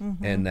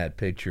in that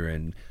picture,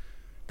 and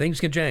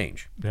things can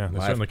change. Yeah, they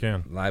certainly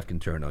can. Life can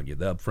turn on you.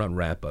 The upfront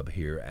wrap-up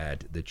here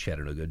at the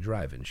Chattanooga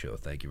Drive-In Show.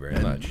 Thank you very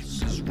much.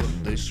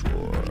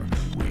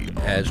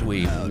 As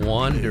we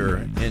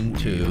wander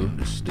into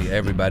the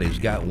Everybody's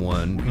Got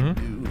One,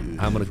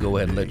 I'm going to go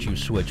ahead and let you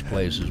switch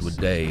places with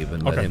Dave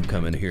and let him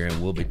come in here,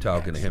 and we'll be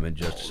talking to him in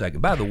just a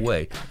second. By the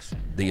way,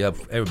 the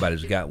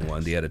Everybody's Got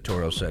One, the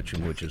editorial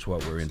section, which is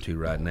what we're into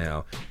right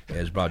now,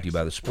 is brought to you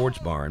by the Sports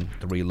Barn,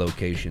 3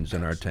 locations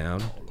in our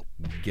town,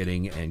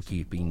 getting and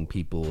keeping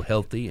people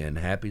healthy and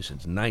happy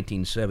since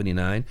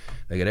 1979.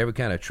 They got every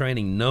kind of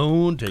training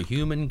known to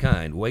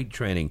humankind: weight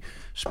training,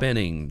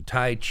 spinning,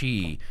 Tai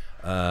Chi,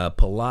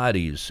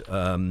 Pilates,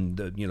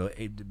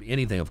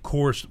 anything. Of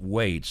course,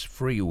 weights,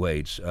 free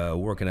weights,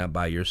 working out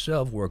by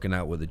yourself, working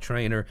out with a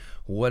trainer,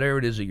 whatever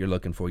it is that you're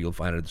looking for, you'll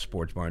find it at the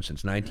Sports Barn.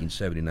 Since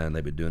 1979,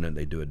 they've been doing it, and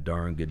they do a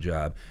darn good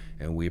job,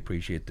 and we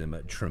appreciate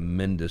them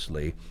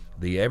tremendously.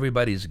 The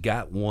Everybody's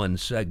Got One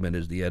segment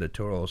is the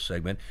editorial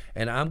segment,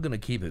 and I'm going to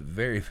keep it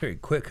very, very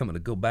quick. I'm going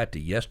to go back to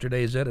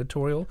yesterday's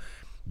editorial.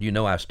 You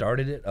know, I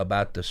started it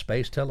about the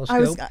space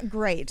telescope.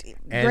 Great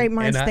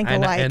minds think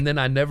alike. And then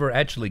I never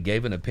actually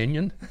gave an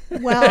opinion.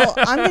 Well,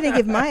 I'm going to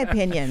give my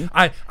opinion.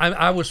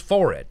 I was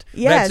for it.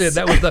 Yes. That's it.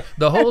 That was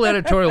the whole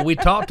editorial. We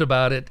talked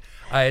about it.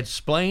 I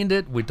explained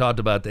it. We talked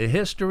about the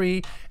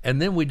history,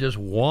 and then we just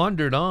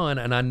wandered on,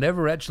 and I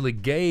never actually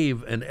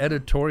gave an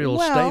editorial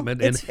statement.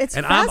 It's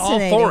and I'm all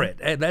for it.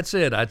 And that's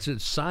it.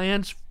 It's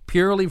science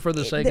purely for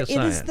the sake of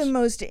science. It is the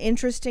most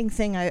interesting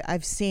thing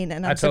I've seen,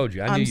 and I told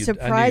you. I'm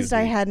surprised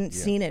I hadn't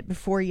seen it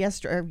before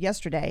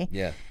yesterday.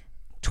 Yeah.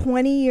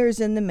 20 years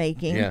in the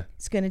making. Yeah.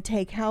 It's going to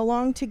take how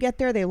long to get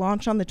there? They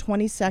launch on the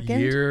 22nd.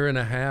 Year and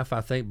a half,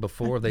 I think,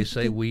 before they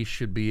say we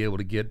should be able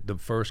to get the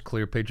first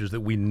clear pictures that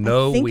we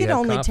know we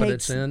have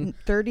confidence in. I think it only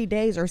takes 30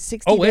 days or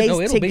 60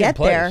 days to get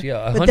there.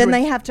 Yeah, but then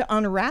they have to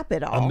unwrap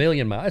it all.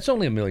 1,000,000 miles. It's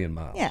only 1,000,000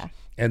 miles. Yeah.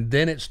 And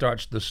then it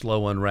starts the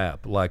slow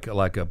unwrap, like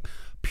a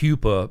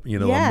pupa,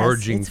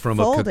 emerging from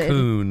folded. A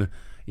cocoon,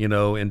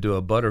 into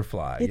a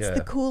butterfly. It's the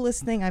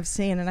coolest thing I've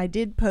seen, and I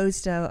did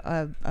post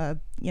a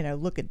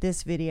look at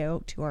this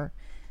video to our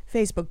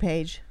Facebook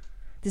page.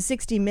 The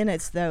 60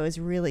 Minutes, though, is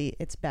really,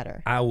 it's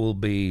better. I will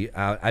be,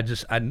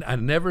 I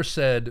never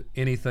said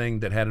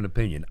anything that had an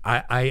opinion.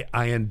 I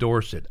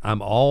endorse it.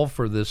 I'm all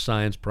for this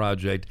science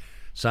project,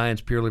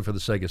 science purely for the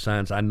sake of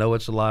science. I know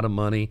it's a lot of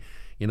money.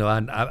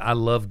 I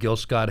love Gil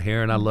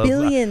Scott-Heron. I love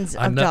billions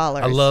of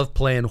dollars. I love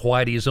playing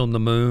Whitey's on the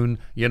moon,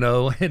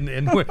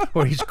 and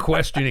where he's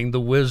questioning the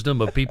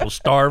wisdom of people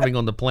starving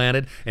on the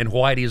planet, and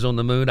Whitey's on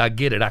the moon. I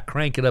get it. I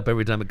crank it up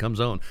every time it comes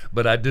on,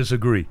 but I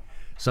disagree.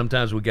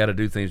 Sometimes we got to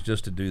do things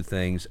just to do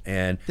things.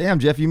 And damn,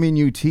 Jeff, you mean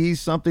you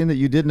teased something that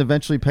you didn't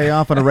eventually pay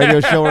off on a radio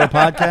show or a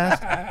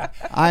podcast?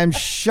 I'm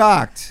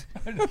shocked.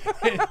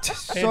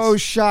 So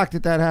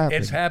shocked that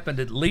happened. It's happened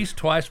at least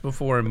twice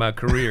before in my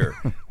career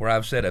where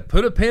I've said,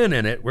 put a pin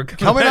in it. We're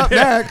coming up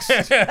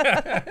next.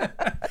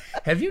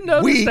 Have you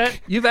noticed Weak. that?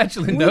 You've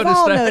actually We've noticed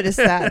all that. noticed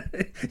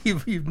that.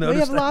 you've We noticed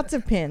have that lots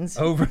of pins.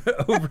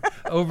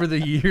 over the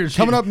years.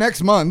 Coming up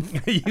next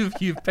month.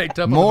 You've picked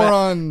up More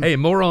on on- hey,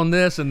 more on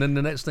this, and then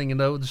the next thing you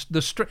know,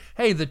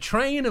 the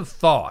train of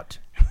thought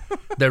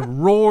that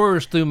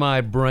roars through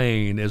my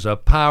brain is a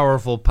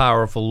powerful,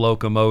 powerful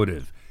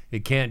locomotive.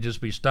 It can't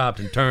just be stopped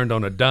and turned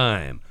on a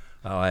dime.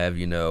 I'll have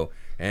you know.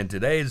 And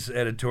today's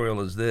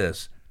editorial is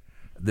this.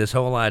 This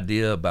whole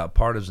idea about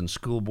partisan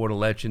school board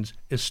elections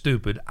is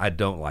stupid. I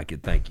don't like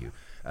it. Thank you.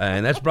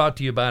 And that's brought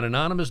to you by an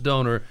anonymous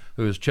donor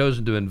who has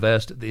chosen to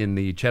invest in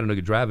the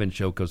Chattanooga Drive-In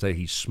Show because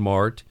he's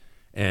smart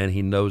and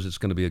he knows it's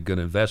going to be a good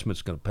investment.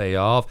 It's going to pay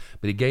off.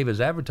 But he gave his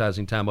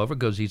advertising time over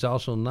because he's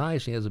also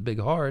nice. He has a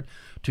big heart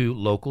to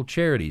local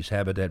charities,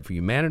 Habitat for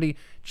Humanity,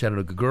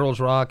 Chattanooga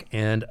Girls Rock,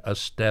 and A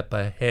Step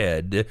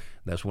Ahead.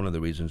 That's one of the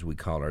reasons we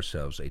call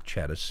ourselves a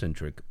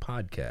Chattacentric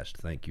podcast.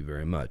 Thank you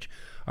very much.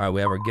 All right,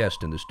 we have our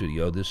guest in the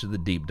studio. This is the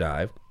Deep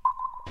Dive.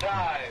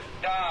 Dive.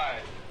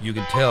 You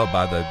can tell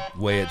by the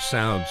way it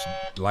sounds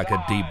like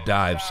a deep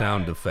dive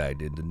sound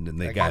effect. And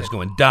the guy's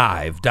going,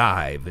 dive,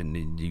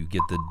 and you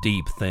get the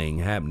deep thing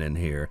happening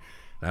here.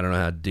 I don't know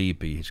how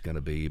deep he's going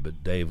to be,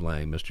 but Dave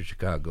Lang, Mr.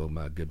 Chicago,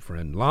 my good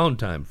friend,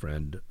 longtime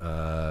friend,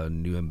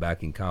 knew him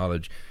back in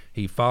college.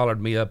 He followed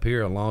me up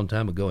here a long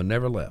time ago and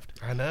never left.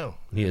 I know.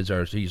 He's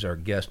our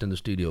guest in the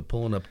studio,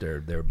 pulling up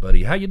there,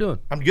 buddy. How you doing?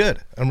 I'm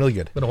good. I'm really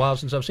good. Been a while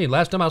since I've seen you.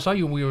 Last time I saw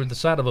you, we were at the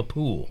side of a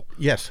pool.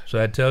 Yes. So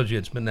that tells you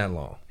it's been that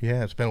long.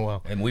 Yeah, it's been a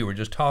while. And we were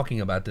just talking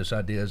about this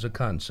idea as a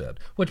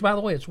concept, which, by the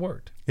way, it's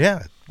worked.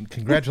 Yeah.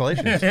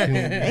 Congratulations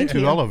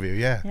to all of you.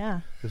 Yeah. Yeah.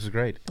 This is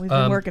great. We've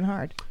been working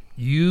hard.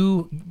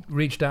 You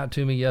reached out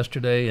to me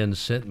yesterday and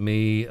sent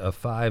me a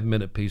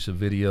 5-minute piece of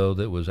video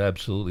that was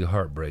absolutely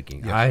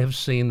heartbreaking. Yes. I have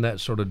seen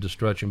that sort of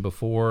destruction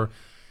before.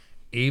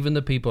 Even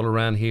the people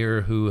around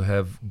here who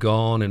have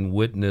gone and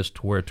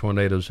witnessed where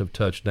tornadoes have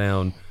touched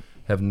down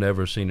have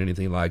never seen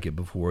anything like it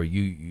before.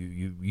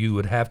 You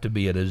would have to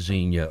be at a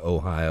Xenia,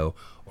 Ohio,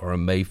 or a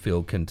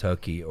Mayfield,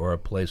 Kentucky, or a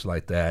place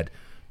like that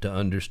to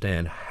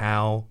understand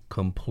how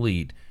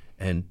complete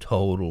and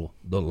total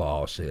the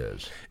loss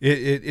is.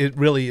 It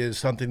really is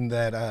something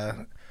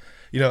that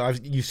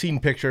you've seen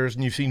pictures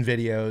and you've seen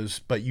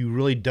videos, but you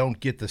really don't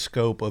get the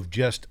scope of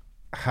just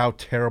how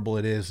terrible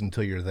it is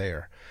until you're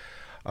there.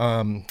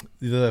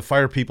 The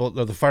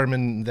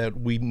firemen that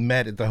we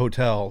met at the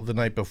hotel the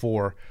night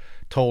before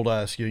told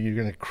us you're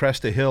going to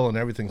crest a hill and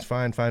everything's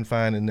fine,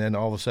 and then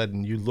all of a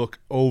sudden you look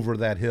over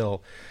that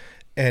hill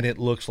and it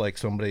looks like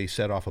somebody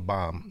set off a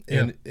bomb.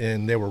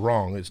 And they were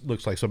wrong. It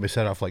looks like somebody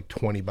set off like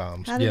 20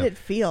 bombs. How did it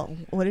feel?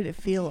 What did it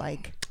feel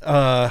like?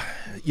 Did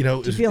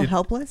you feel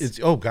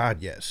helpless? Oh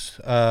God, yes.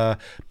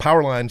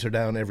 Power lines are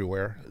down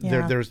everywhere.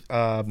 Yeah.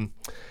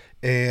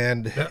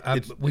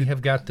 We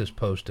have got this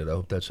posted. I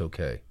hope that's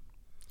okay.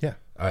 Yeah.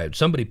 All right.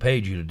 Somebody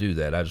paid you to do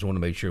that. I just want to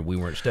make sure we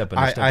weren't stepping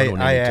on I any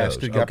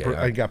asked. toes.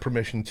 I got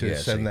permission to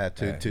send that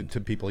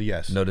to people.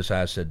 Yes. Notice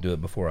I said do it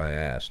before I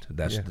asked.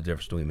 That's the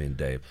difference between me and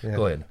Dave. Yeah.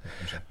 Go ahead.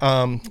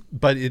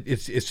 But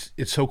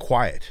it's so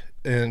quiet,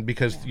 and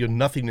because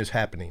nothing is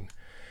happening,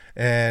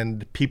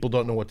 and people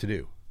don't know what to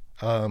do.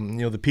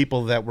 The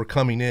people that were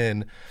coming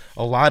in,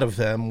 a lot of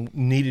them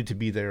needed to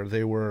be there.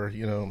 They were,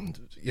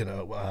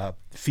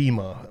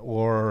 FEMA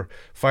or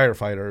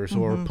firefighters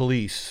or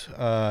police.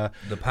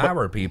 The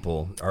power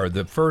people are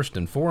the first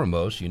and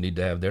foremost you need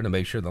to have there to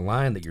make sure the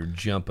line that you're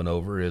jumping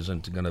over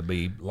isn't going to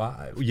be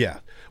live. Yeah.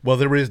 Well,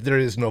 there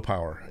is no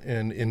power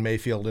in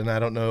Mayfield, and I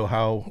don't know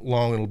how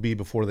long it'll be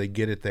before they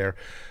get it there.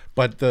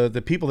 But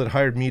the people that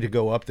hired me to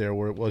go up there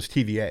was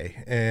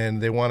TVA,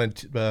 and they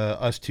wanted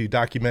us to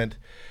document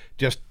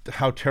just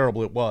how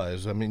terrible it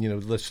was. I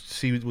mean, let's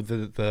see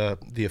the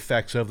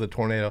effects of the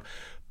tornado,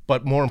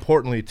 but more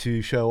importantly,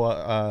 to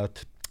show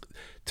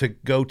to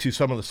go to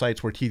some of the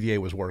sites where TVA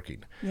was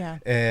working. Yeah.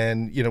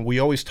 And we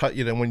always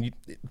when you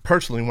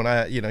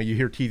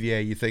hear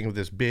TVA, you think of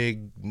this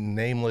big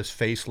nameless,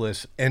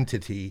 faceless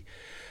entity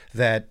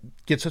that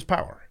gets us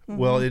power.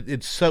 Well,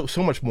 it's so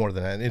much more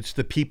than that. It's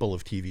the people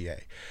of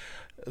TVA.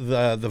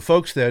 The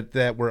folks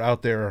that were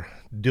out there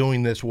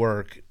doing this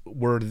work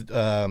were,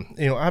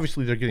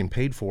 obviously they're getting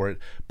paid for it,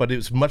 but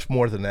it's much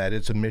more than that.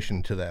 It's a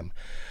mission to them.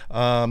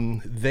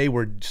 They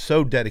were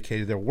so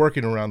dedicated. They're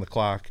working around the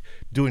clock,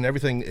 doing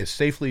everything as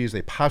safely as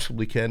they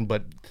possibly can,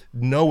 but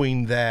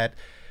knowing that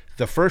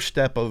the first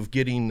step of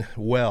getting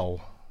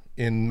well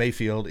in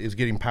Mayfield is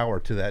getting power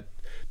to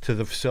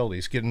the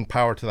facilities, getting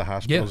power to the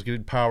hospitals,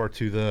 getting power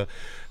to the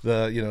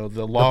law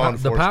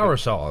enforcement. The power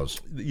saws.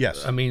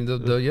 Yes. I mean,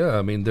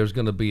 there's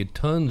going to be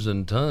tons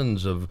and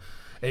tons of.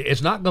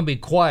 It's not going to be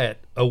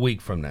quiet a week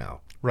from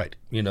now. Right.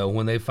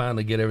 When they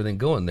finally get everything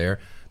going there,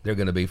 they're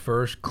going to be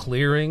first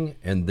clearing,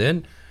 and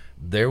then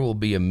there will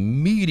be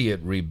immediate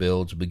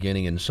rebuilds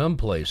beginning in some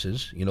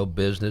places,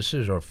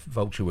 businesses or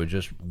folks who were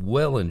just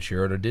well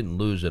insured or didn't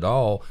lose at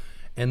all.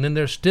 And then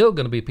there's still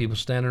going to be people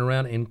standing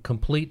around in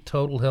complete,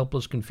 total,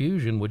 helpless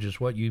confusion, which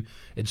is what you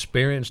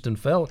experienced and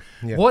felt.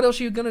 Yeah. What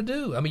else are you going to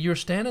do? I mean, you're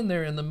standing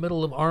there in the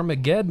middle of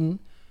Armageddon,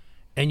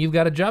 and you've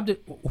got a job to.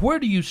 Where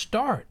do you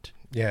start?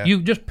 Yeah.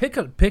 You just pick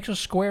a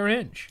square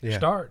inch. Yeah.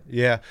 Start.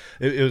 Yeah,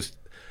 it was.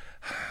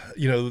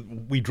 You know,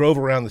 we drove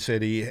around the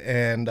city,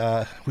 and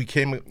we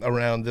came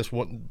around this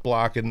one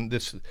block, and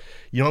this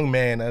young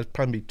man, I was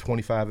probably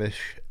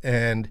 25-ish,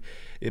 and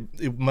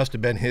it must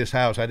have been his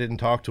house. I didn't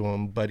talk to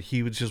him, but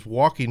he was just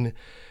walking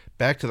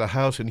back to the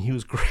house, and he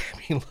was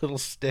grabbing little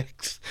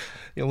sticks,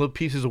 little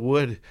pieces of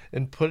wood,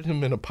 and putting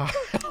them in a pile.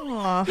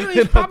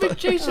 He's probably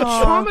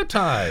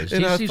traumatized.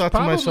 And I He's thought to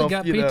probably myself,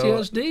 got you know,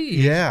 PTSD.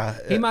 yeah.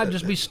 He might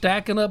just be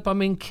stacking up,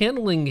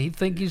 kindling. He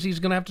thinks he's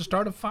going to have to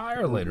start a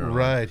fire later on.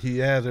 Right.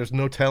 There's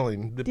no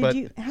telling.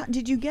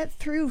 Did you get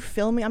through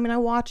filming? I mean, I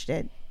watched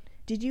it.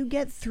 Did you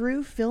get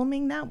through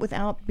filming that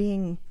without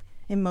being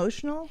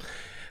emotional?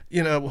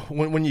 You know,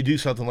 when you do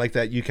something like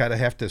that, you kind of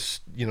have to,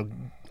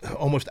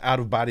 almost out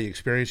of body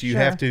experience. You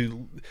Sure. have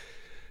to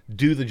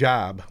do the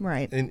job.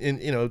 Right. And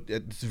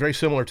it's very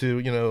similar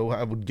to,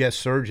 I would guess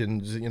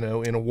surgeons, in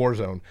a war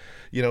zone.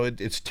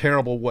 It's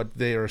terrible what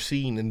they are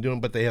seeing and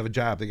doing, but they have a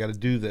job. They got to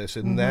do this.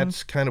 And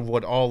that's kind of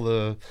what all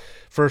the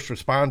first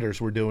responders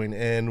were doing.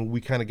 And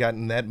we kind of got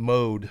in that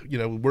mode.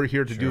 We're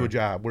here to do a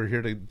job. We're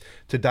here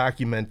to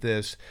document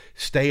this,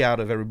 stay out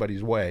of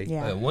everybody's way.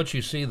 Yeah. Once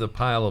you see the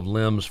pile of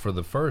limbs for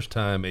the first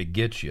time, it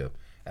gets you.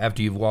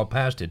 After you've walked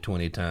past it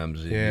 20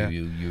 times,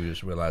 you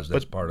just realize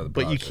that's part of the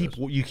process.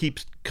 But you keep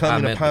I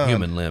coming meant upon the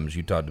human limbs.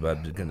 You talked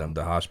about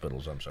the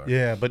hospitals. I'm sorry.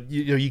 Yeah, but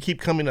you keep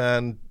coming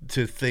on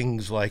to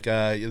things like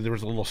there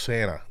was a little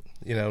Santa,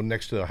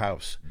 next to the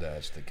house,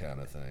 That's the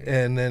kind of thing.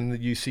 and then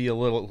you see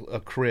a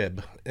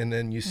crib, and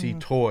then you see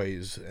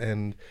toys,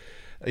 and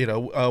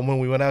when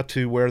we went out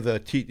to where the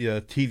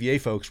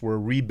TVA folks were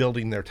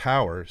rebuilding their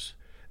towers,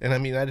 and I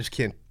mean I just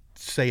can't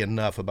say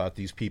enough about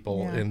these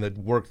people and the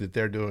work that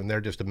they're doing.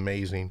 They're just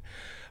amazing.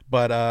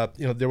 But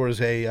there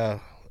was a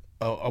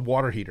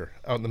water heater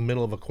out in the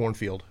middle of a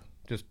cornfield.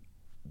 Just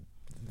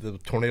the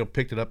tornado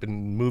picked it up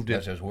and moved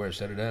That's it just where it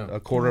set it down. a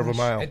quarter of a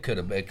mile. It could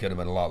have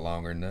been a lot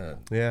longer than that.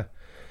 Yeah.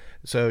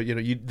 So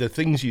the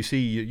things you see,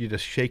 you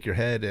just shake your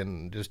head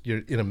and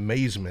you're in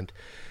amazement.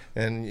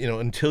 And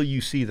until you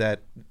see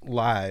that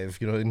live,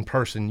 in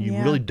person, you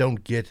really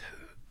don't get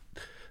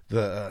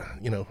the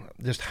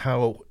just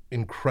how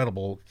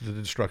incredible the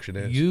destruction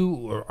is.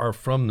 You are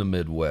from the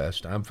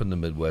Midwest. I'm from the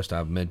Midwest.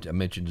 I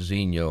mentioned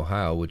Xenia,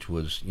 Ohio, which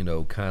was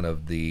kind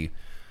of the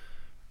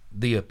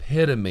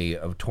epitome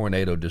of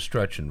tornado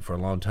destruction. For a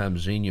long time,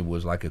 Xenia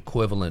was like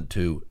equivalent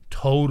to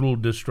total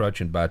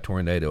destruction by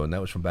tornado, and that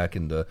was from back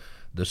in the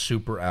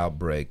super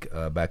outbreak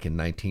back in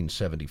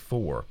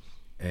 1974,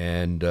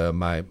 and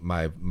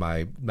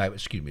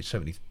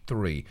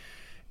 73.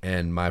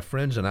 And my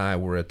friends and I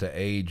were at the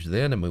age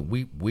then. I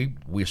mean,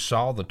 we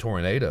saw the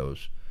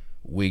tornadoes.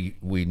 We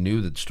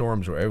knew that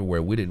storms were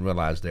everywhere. We didn't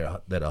realize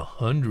that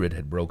 100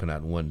 had broken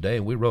out in one day.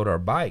 And we rode our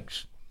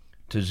bikes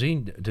to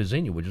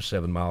Xenia, which is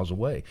 7 miles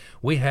away.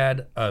 We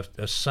had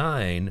a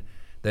sign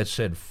that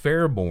said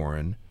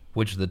Fairborn,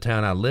 which is the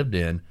town I lived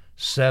in,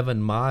 7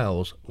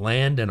 miles,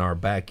 land in our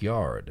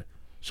backyard.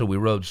 So we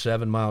rode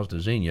 7 miles to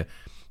Xenia.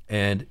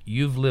 And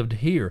you've lived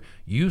here.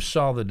 You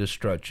saw the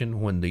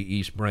destruction when the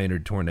East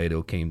Brainerd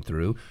tornado came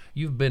through.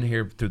 You've been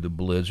here through the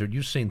blizzard.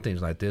 You've seen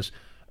things like this.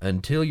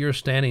 Until you're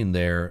standing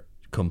there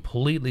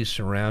completely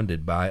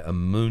surrounded by a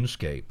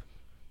moonscape.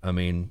 I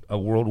mean, a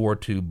World War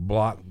II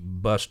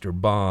blockbuster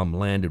bomb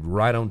landed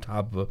right on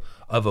top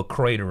of a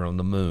crater on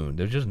the moon.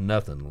 There's just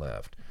nothing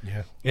left.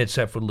 Yeah.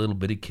 Except for little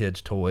bitty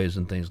kids' toys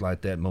and things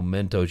like that.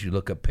 Mementos, you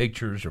look at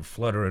pictures are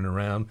fluttering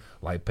around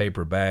like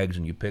paper bags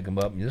and you pick them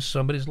up and this is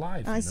somebody's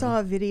life. I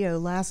saw a video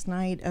last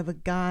night of a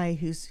guy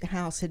whose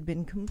house had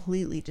been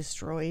completely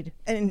destroyed,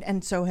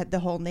 and so had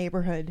the whole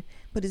neighborhood,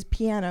 but his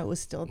piano was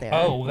still there.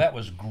 Oh, that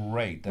was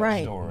great,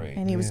 that story.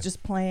 And he was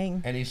just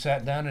playing. And he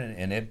sat down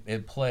and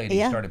it played.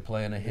 Yeah. He started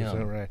playing a hymn.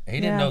 that right? He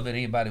didn't know that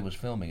anybody was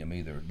filming him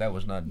either. That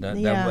was not done.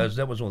 Yeah.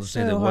 That was one of the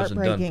things So that wasn't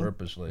done heartbreaking.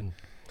 purposely.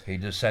 He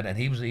just sat, and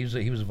he was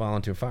a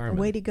volunteer fireman.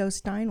 Way to go,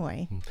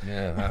 Steinway.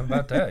 Yeah, how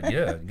about that?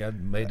 Yeah,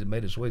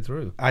 made his way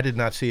through. I did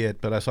not see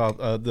it, but I saw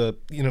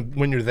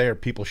when you're there,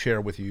 people share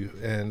with you.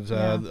 And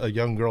a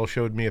young girl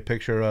showed me a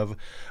picture of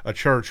a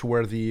church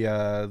where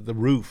the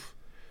roof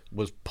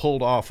was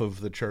pulled off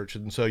of the church,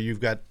 and so you've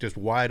got just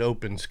wide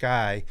open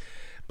sky.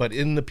 But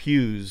in the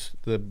pews,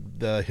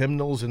 the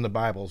hymnals and the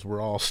Bibles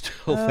were all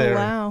still there. Oh,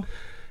 wow.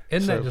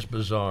 Isn't that So- just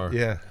bizarre?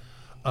 Yeah.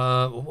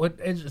 What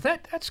is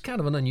that? That's kind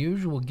of an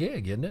unusual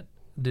gig, isn't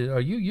it? Are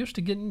you used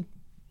to getting?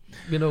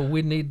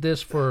 We need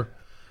this for.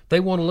 They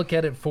want to look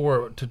at it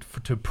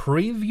to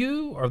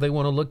preview, or they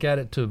want to look at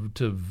it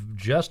to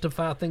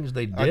justify things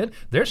they did.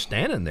 They're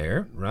standing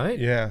there, right?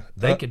 Yeah.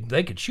 They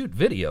could shoot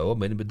video. I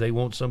mean, but they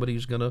want somebody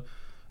who's going to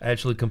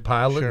actually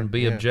compile it Sure, and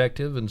be yeah.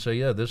 objective and say,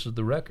 yeah, this is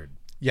the record.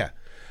 Yeah.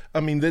 I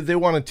mean, they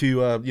wanted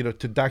to,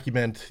 to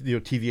document,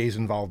 TVA's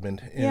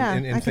involvement in, Yeah,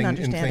 in, in, I can thing, in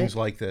understand things it.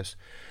 like this.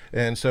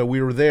 And so we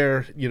were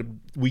there,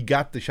 we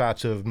got the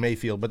shots of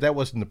Mayfield, but that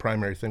wasn't the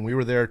primary thing. We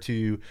were there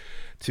to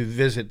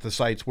visit the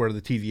sites where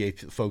the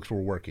TVA folks were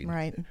working.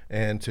 Right.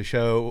 And to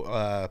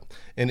show,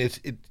 and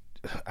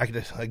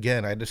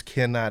I just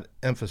cannot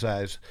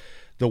emphasize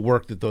the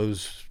work that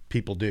those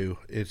people do.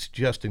 It's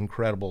just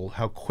incredible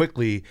how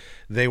quickly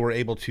they were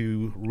able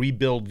to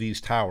rebuild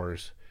these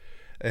towers.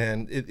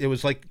 And it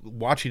was like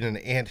watching an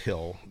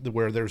anthill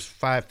where there's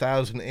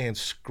 5,000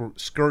 ants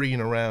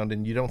scurrying around,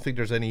 and you don't think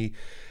there's any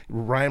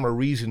rhyme or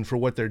reason for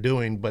what they're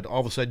doing, but all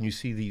of a sudden you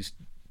see these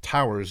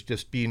towers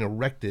just being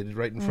erected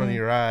right in front of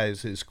your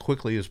eyes as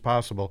quickly as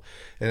possible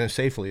and as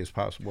safely as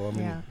possible. I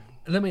mean,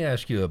 Let me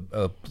ask you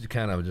a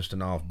kind of just an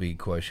offbeat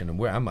question, and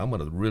I'm going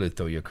to really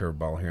throw you a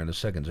curveball here in a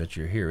second that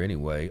you're here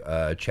anyway.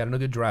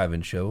 Chattanooga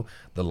Drive-In Show,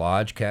 the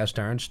Lodge Cast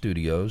Iron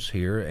Studios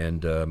here,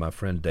 and my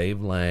friend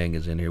Dave Lang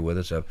is in here with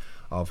us. I've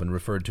often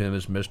referred to him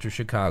as Mr.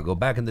 Chicago.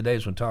 Back in the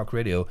days when talk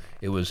radio,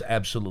 it was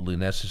absolutely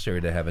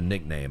necessary to have a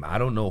nickname. I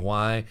don't know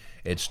why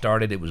it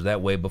started. It was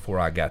that way before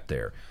I got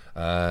there.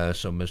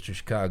 So Mr.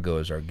 Chicago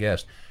is our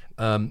guest.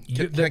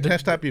 Can I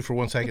stop you for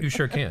 1 second? You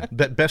sure can.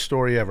 Best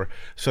story ever.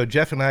 So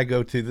Jeff and I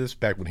go to this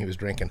back when he was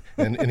drinking,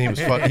 and he was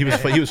fun.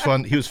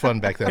 He was fun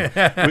back then.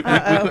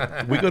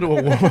 We go to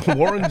a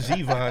Warren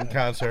Zevon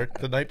concert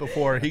the night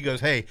before. He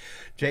goes, "Hey,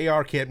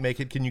 JR can't make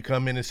it. Can you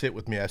come in and sit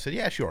with me?" I said,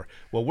 "Yeah, sure."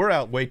 Well, we're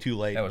out way too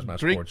late. That was my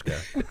sports guy.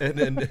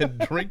 and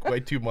drink way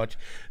too much.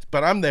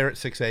 But I'm there at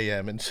 6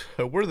 a.m. and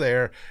so we're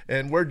there,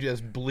 and we're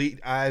just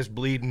eyes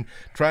bleeding,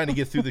 trying to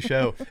get through the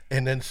show.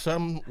 And then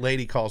some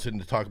lady calls in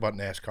to talk about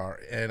NASCAR,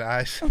 and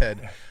I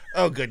said,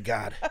 "Oh, good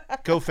God,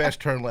 go fast,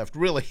 turn left.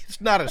 Really, it's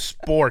not a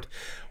sport."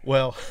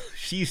 Well,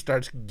 she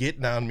starts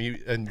getting on me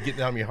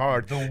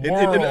hard.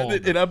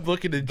 And I'm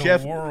looking at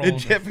Jeff, and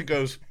Jeff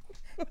goes,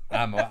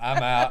 I'm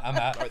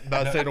out.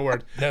 Not saying a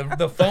word.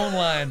 The phone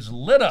lines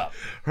lit up.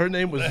 Her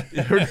name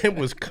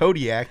was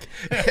Kodiak,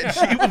 and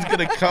she was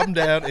going to come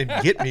down and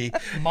get me.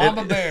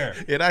 Mama Bear.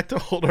 And I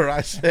told her, I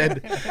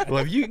said, "Well,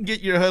 if you can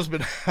get your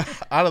husband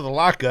out of the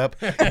lockup,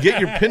 get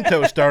your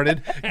Pinto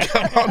started,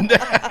 come on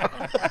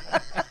down."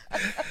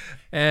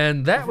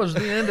 And that was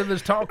the end of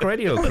his talk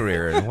radio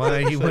career, and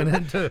why he went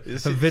into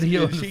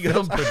video and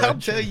film production. "I'll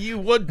tell you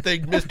one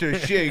thing, Mr.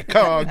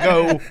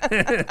 Chicago."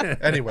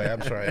 Anyway,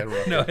 I'm sorry. I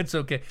interrupted. No, it's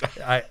okay.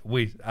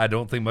 I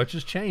don't think much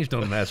has changed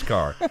on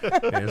NASCAR.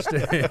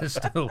 It's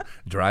still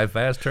drive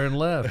fast, turn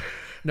left.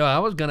 No, I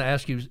was going to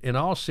ask you, in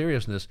all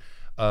seriousness,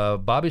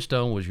 Bobby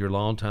Stone was your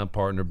longtime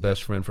partner,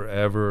 best friend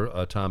forever,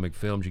 Atomic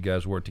Films. You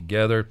guys worked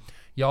together.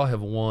 Y'all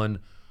have won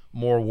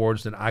more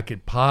awards than I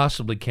could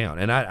possibly count.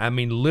 And I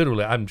mean,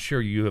 literally, I'm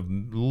sure you have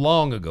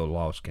long ago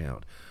lost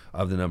count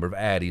of the number of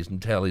Addies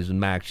and Tellys and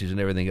Maxes and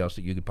everything else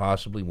that you could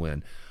possibly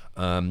win.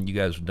 You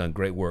guys have done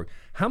great work.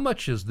 How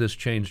much has this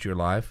changed your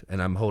life?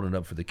 And I'm holding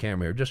up for the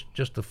camera here.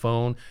 Just the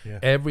phone. Yeah.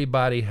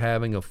 Everybody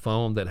having a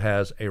phone that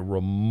has a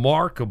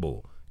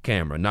remarkable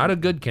camera, not a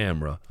good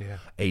camera,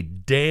 a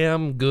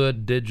damn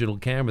good digital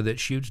camera that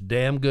shoots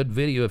damn good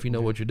video if you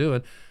know what you're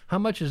doing. How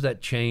much has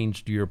that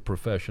changed your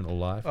professional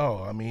life?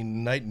 Oh, I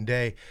mean, night and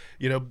day.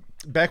 You know,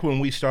 back when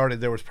we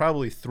started, there was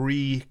probably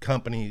 3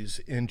 companies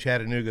in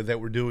Chattanooga that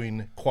were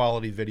doing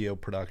quality video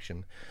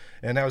production,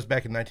 and that was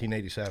back in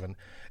 1987.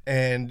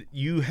 And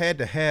you had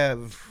to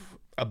have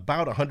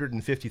about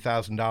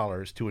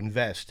 $150,000 to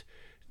invest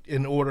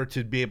in order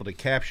to be able to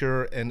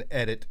capture and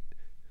edit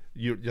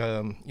your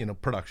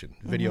production,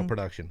 video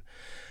production.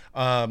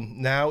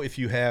 Now, if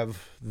you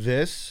have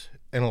this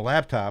and a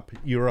laptop,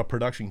 you're a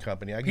production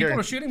company. People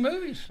are shooting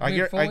movies.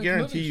 I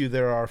guarantee you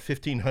there are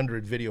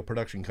 1,500 video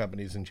production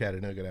companies in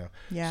Chattanooga now.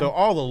 Yeah. So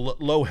all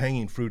the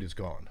low-hanging fruit is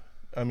gone.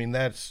 I mean,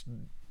 that's...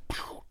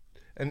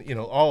 And,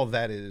 all of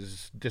that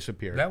is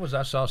disappeared.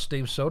 I saw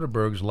Steve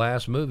Soderbergh's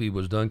last movie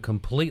was done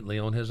completely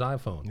on his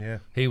iPhone. Yeah.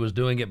 He was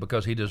doing it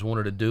because he just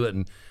wanted to do it.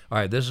 And, all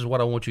right, this is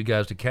what I want you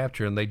guys to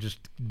capture. And they just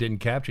didn't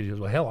capture it. He goes,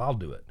 well, hell, I'll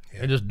do it.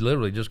 Yeah. He just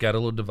literally just got a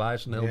little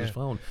device and held his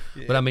phone.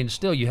 Yeah. But, I mean,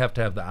 still, you have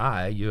to have the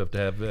eye. You have to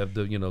have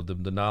the,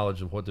 the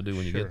knowledge of what to do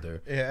when you get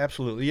there. Yeah,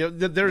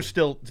 absolutely. There's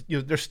still,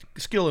 there's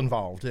skill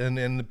involved.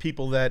 And the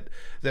people that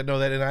know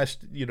that,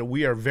 and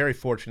we are very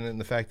fortunate in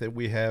the fact that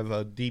we have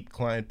a deep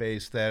client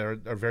base that are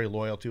very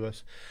loyal to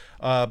us.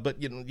 But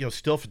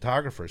still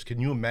photographers. Can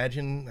you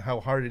imagine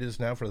how hard it is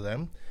now for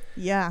them?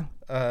 Yeah,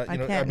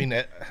 I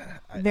mean,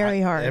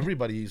 very hard.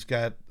 Everybody's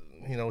got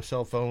a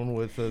cell phone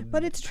with a.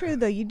 But it's true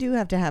though. You do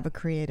have to have a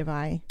creative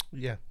eye.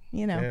 Yeah.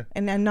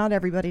 And not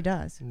everybody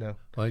does. No.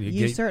 Well,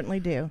 you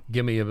certainly do.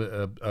 Give me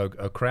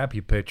a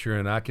crappy picture,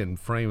 and I can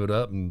frame it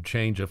up and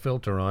change a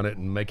filter on it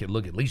and make it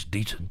look at least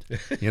decent.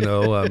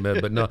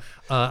 But no,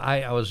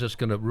 I was just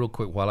going to real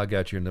quick while I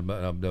got you.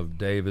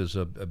 Dave is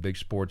a big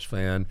sports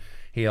fan.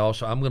 He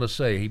also, I'm going to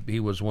say, he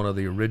was one of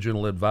the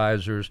original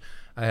advisors.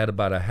 I had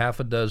about a half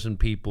a dozen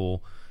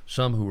people,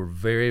 some who were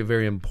very,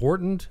 very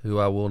important, who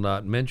I will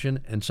not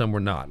mention, and some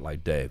were not,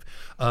 like Dave,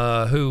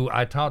 who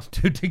I talked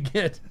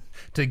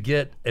to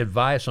get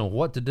advice on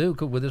what to do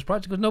with this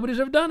project, because nobody's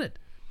ever done it.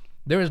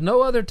 There is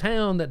no other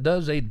town that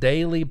does a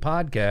daily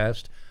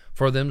podcast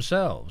for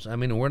themselves. I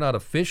mean, we're not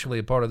officially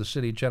a part of the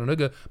city of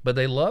Chattanooga, but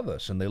they love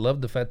us, and they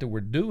love the fact that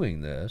we're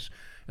doing this.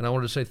 And I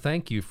wanted to say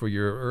thank you for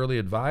your early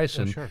advice,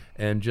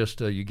 and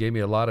just you gave me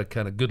a lot of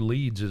kind of good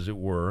leads, as it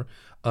were.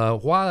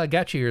 While I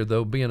got you here,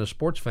 though, being a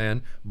sports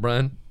fan,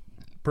 Brian,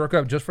 perk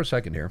up just for a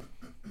second here.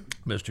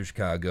 Mr.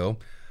 Chicago.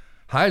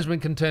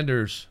 Heisman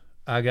contenders.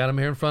 I got them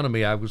here in front of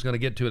me. I was going to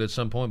get to it at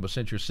some point, but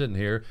since you're sitting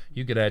here,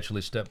 you could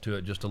actually step to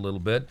it just a little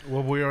bit.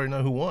 Well, we already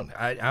know who won.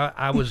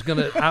 I was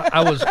gonna.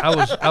 I was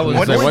Wasn't going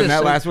to that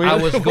say, last week? I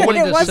was going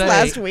It to was say.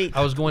 last week.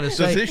 I was going to Does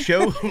say. this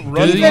show Do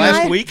run you-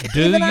 last week?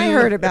 Do Even I you-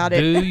 heard about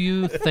it. Do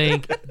you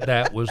think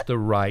that was the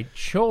right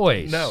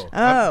choice? No.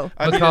 Oh.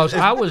 I mean, Because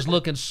it's- I was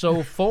looking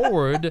so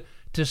forward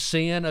to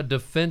seeing a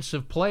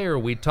defensive player.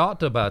 We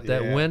talked about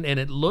that Yeah. and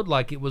it looked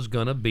like it was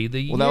going to be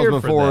the Well, that year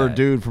was for before that.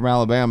 dude from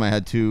Alabama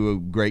had 2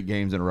 great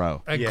games in a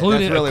row.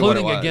 Including, That's really what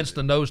it including was. against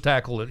the nose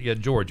tackle at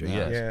Georgia,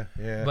 yes.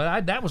 Yeah.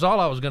 But that was all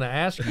I was going to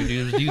ask you,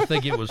 dude. Do you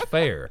think it was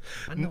fair?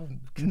 I know.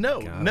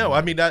 No.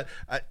 I mean, I,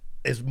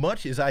 as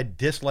much as I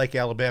dislike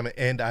Alabama,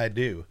 and I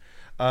do,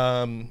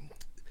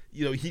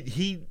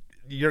 he.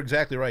 You're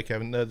exactly right,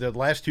 Kevin. The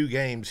last 2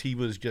 games, he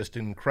was just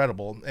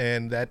incredible,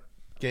 and that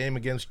game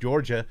against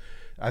Georgia,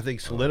 I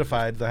think,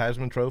 solidified the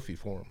Heisman Trophy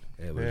for him.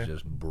 It was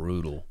just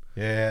brutal.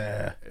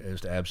 Yeah.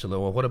 Just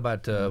absolutely. Well, what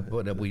about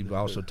what we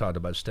also talked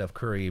about? Steph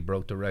Curry. He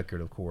broke the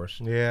record, of course.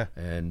 Yeah.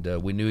 And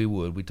we knew he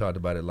would. We talked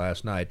about it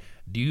last night.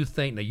 Do you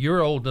think now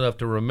you're old enough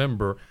to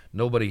remember?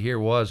 Nobody here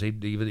was.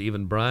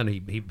 Even Brian.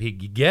 He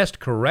guessed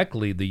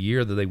correctly the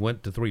year that they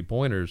went to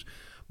 3-pointers,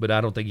 but I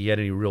don't think he had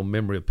any real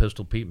memory of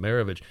Pistol Pete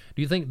Maravich.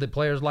 Do you think that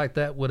players like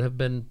that would have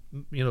been,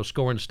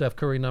 scoring Steph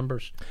Curry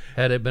numbers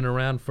had it been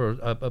around for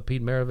a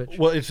Pete Maravich?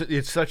 Well,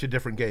 it's such a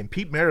different game.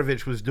 Pete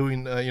Maravich was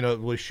doing,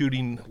 was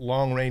shooting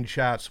long range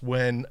shots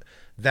when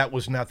that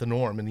was not the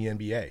norm in the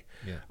NBA.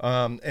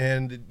 Yeah.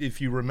 And if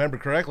you remember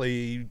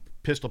correctly,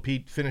 Pistol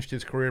Pete finished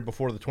his career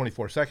before the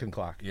 24-second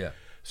clock. Yeah.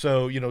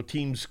 So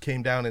teams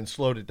came down and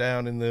slowed it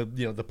down, and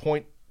the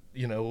point.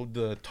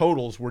 The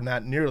totals were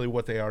not nearly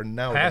what they are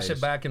nowadays. Pass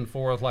it back and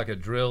forth like a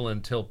drill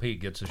until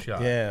Pete gets a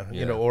shot. Yeah,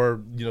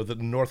 the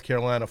North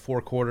Carolina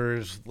 4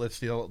 quarters.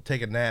 Let's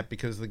take a nap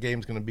because the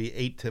game's going to be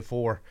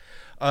 8-4.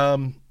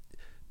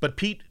 But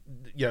Pete,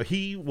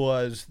 he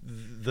was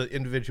the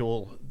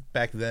individual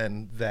back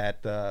then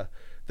that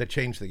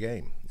changed the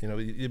game.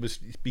 It was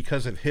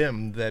because of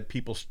him that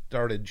people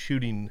started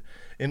shooting,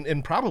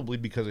 and probably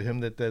because of him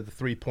that the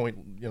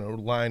 3-point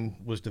line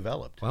was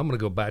developed. Well, I'm going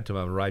to go back to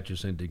my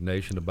righteous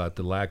indignation about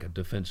the lack of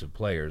defensive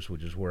players,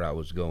 which is where I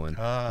was going.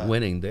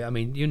 Winning. I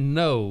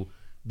mean,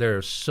 there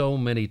are so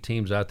many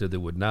teams out there that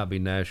would not be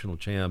national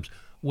champs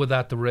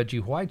without the Reggie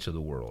Whites of the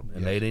world,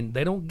 and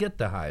they don't get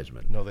the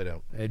Heisman. No, they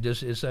don't.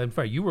 It's in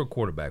fact, you were a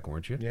quarterback,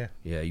 weren't you? Yeah.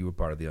 Yeah, you were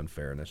part of the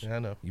unfairness. Yeah, I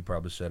know. You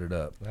probably set it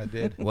up. I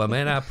did. Well,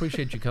 man, I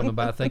appreciate you coming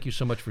by. Thank you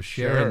so much for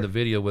sharing Sure. the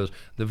video with us.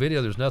 The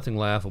video, there's nothing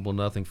laughable,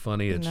 nothing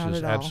funny. It's Not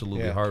just at all.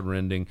 absolutely Yeah.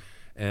 heart-rending,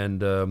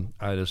 and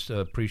I just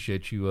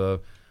appreciate you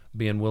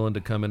being willing to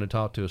come in and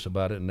talk to us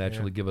about it and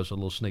actually give us a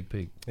little sneak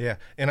peek. Yeah,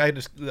 and I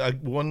just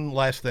one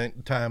last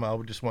time I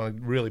would just want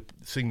to really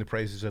sing the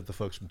praises of the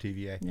folks from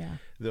TVA. Yeah.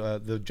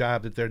 The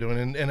job that they're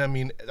doing, and I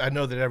mean, I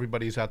know that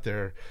everybody's out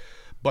there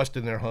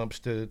busting their humps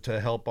to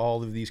help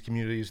all of these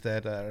communities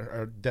that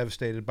are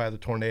devastated by the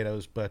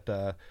tornadoes, but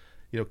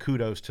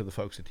kudos to the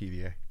folks at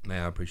TVA.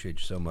 Man, I appreciate you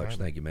so much.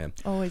 Thank you, man.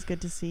 Always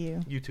good to see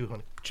you. You too,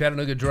 honey.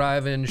 Chattanooga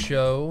Drive-In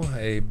Show,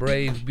 a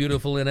brave,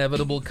 beautiful,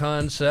 inevitable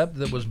concept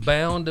that was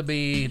bound to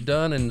be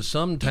done in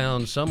some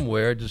town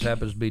somewhere. It just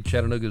happens to be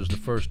Chattanooga is the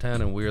first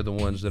town, and we're the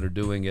ones that are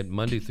doing it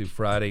Monday through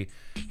Friday.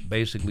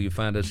 Basically, you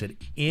find us at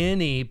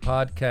any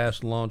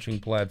podcast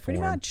launching platform. Pretty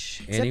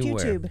much, except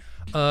anywhere. YouTube.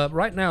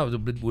 Right now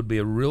it would be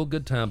a real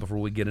good time before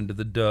we get into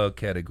the Doug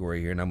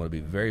category here, and I'm going to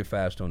be very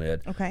fast on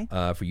it. Okay.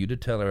 For you to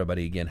tell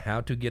everybody again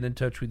how to get in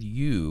touch with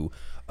you.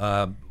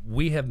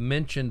 We have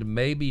mentioned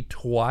maybe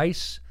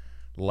twice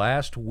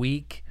last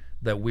week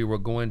that we were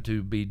going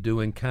to be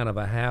doing kind of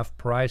a half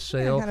price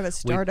sale. kind of a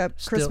startup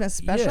We Christmas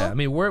special. Yeah, I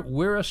mean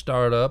we're a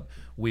startup.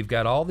 We've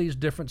got all these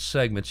different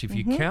segments. If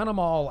you count them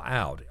all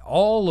out,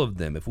 all of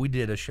them, if we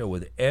did a show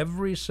with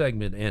every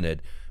segment in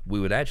it, we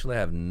would actually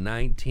have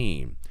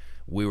 19.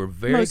 We were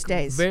Most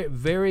days.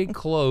 very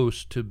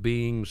close to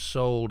being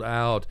sold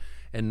out.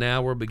 And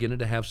now we're beginning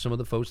to have some of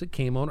the folks that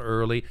came on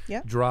early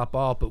Yep. drop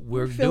off, but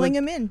we're filling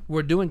doing, them in.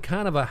 We're doing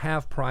kind of a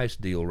half price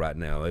deal right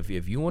now. If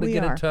you want to We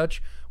get in are.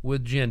 touch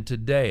with Jen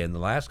today, and the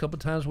last couple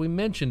of times we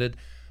mentioned it,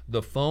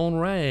 the phone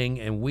rang,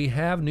 and we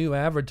have new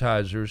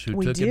advertisers who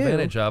We took do.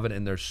 advantage of it,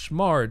 and they're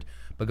smart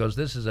because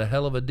this is a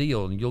hell of a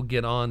deal, and you'll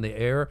get on the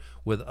air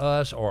with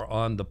us or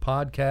on the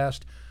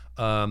podcast.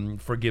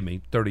 Forgive me,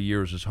 30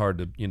 years is hard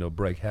to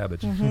break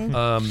habits.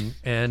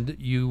 And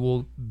you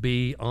will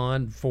be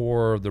on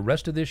for the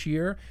rest of this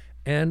year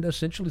and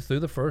essentially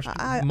through the first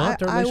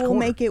month or I this will quarter.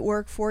 make it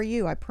work for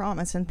you, I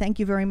promise. And thank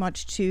you very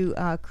much to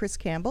Chris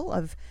Campbell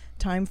of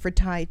Time for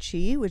Tai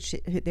Chi, which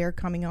they're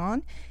coming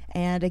on.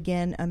 And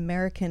again,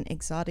 American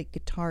Exotic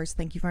Guitars.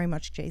 Thank you very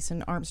much,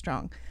 Jason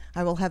Armstrong.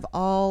 I will have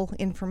all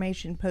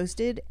information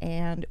posted,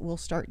 and we'll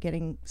start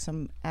getting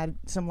some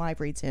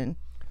live reads in.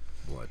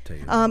 Well, I tell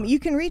you what. You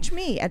can reach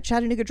me at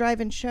Chattanooga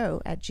Drive-In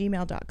Show at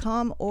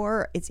gmail.com,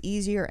 or it's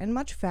easier and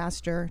much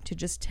faster to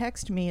just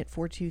text me at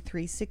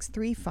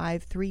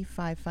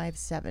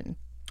 423-635-3557.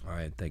 All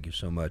right, thank you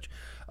so much.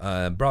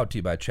 Brought to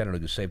you by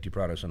Chattanooga Safety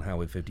Products on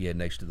Highway 58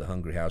 next to the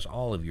Hungry House.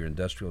 All of your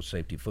industrial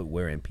safety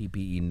footwear and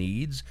PPE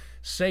needs.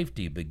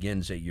 Safety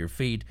begins at your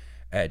feet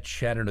at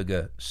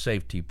Chattanooga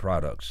Safety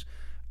Products.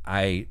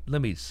 Let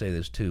me say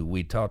this too.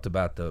 We talked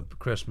about the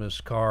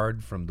Christmas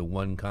card from the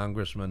one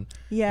congressman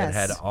Yes.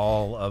 that had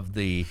all of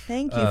the.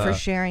 Thank you for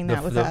sharing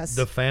that with us.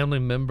 The family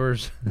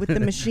members With the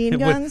machine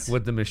guns?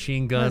 with the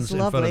machine guns That's in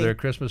front of lovely. their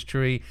Christmas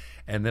tree,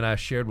 and then I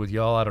shared with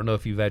y'all. I don't know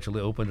if you've actually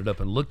opened it up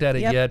and looked at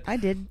it Yep, yet. I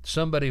did.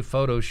 Somebody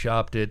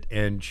photoshopped it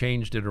and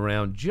changed it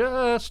around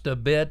just a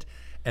bit,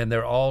 and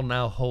they're all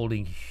now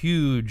holding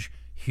huge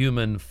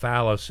human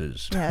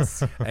phalluses.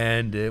 Yes.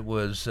 And it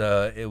was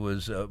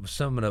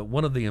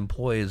one of the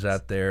employees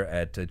out there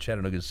at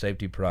Chattanooga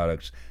Safety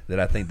Products that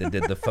I think that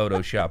did the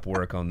Photoshop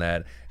work on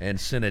that and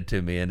sent it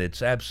to me, and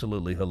it's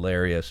absolutely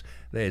hilarious.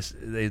 They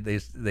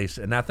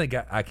and I think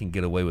I can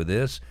get away with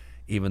this.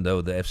 Even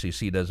though the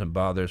FCC doesn't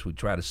bother us, we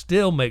try to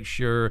still make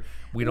sure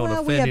we don't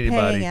well, offend we have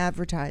anybody. paying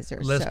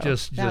advertisers. Let's so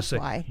just that's say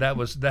why. that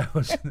was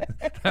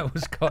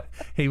called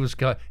he was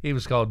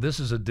called This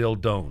Is a Dill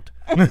Don't.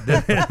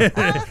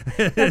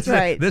 That's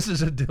right. This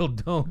is a dill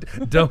don't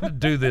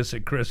do this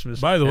at Christmas.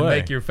 By the and way,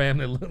 make your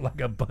family look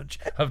like a bunch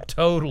of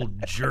total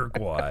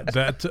jerkwads.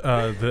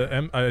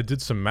 I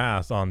did some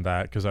math on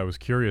that because I was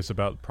curious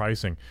about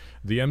pricing.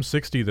 The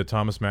M60 that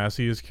Thomas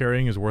Massey is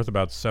carrying is worth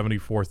about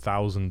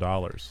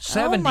 $74,000.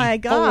 Oh my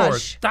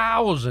gosh.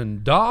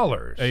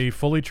 $74,000. A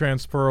fully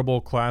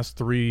transferable Class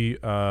 3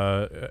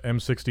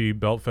 M60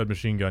 belt-fed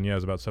machine gun,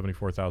 is about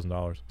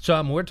 $74,000.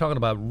 So we're talking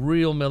about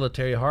real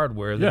military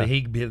hardware that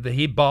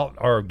he bought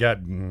or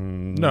got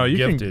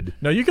gifted.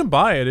 You can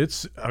buy it.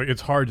 It's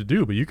hard to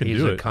do, but you can He's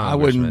do a it. I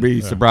wouldn't be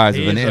surprised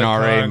if an He's a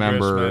NRA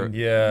member congressman,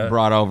 yeah.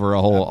 brought over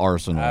a whole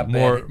arsenal.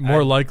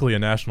 More likely a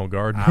National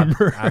Guard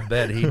member. I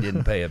bet he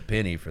didn't pay a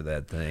penny for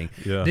that thing.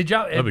 Yeah, Did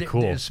y'all? that'd be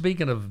cool.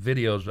 Speaking of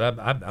videos,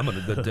 I'm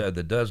gonna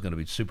the does gonna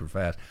be super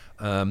fast.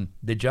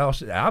 Did y'all?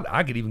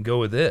 I could even go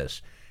with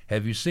this.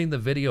 Have you seen the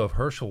video of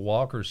Herschel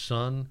Walker's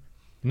son?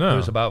 No.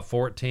 Who's about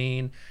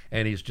 14,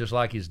 and he's just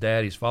like his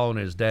dad. He's following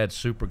his dad's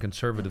super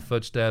conservative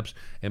footsteps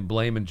and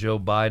blaming Joe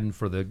Biden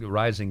for the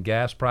rising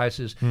gas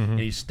prices. And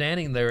he's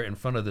standing there in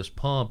front of this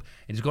pump,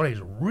 and he's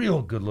a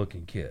real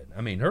good-looking kid.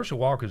 I mean, Herschel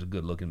Walker's a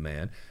good-looking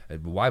man. His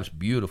wife's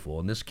beautiful,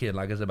 and this kid,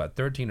 like I said, about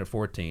 13 or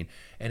 14,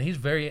 and he's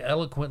very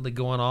eloquently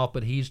going off,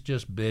 but he's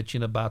just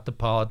bitching about the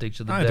politics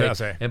of the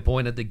day and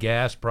pointing at the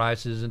gas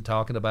prices and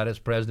talking about his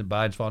President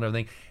Biden's fault and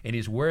everything. And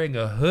he's wearing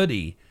a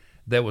hoodie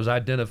that was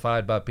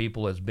identified by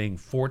people as being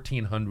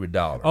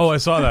 $1,400. Oh, I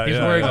saw that. He's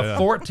wearing a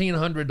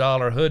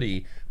 $1,400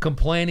 hoodie,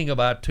 complaining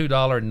about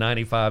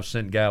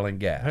 $2.95 gallon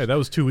gas. Hey, that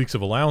was 2 weeks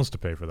of allowance to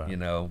pay for that. Good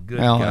Well,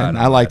 God. and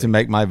I like to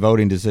make my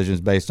voting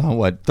decisions based on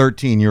what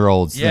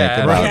 13-year-olds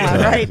think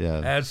about right.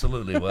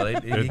 Absolutely. Well,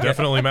 It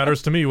definitely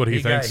matters to me what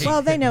he thinks.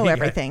 Well, they know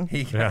everything.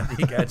 He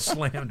got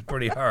slammed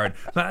pretty hard.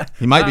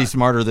 He might be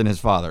smarter than his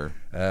father.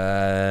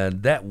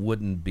 That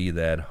wouldn't be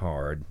that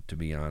hard, to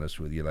be honest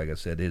with you. Like I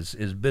said,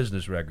 his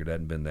business record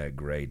hasn't been that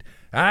great.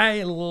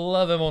 I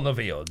love him on the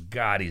field.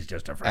 God, he's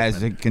just a freshman. As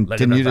they Look at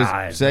continue the to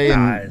thighs, say, the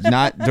and thighs.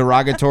 not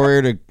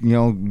derogatory to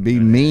be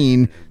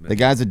mean, the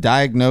guy's a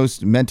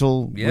diagnosed with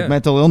mental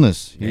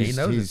illness. Yeah, he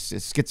knows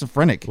he's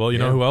schizophrenic. Well, you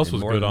know who else and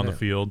was more good than on the that.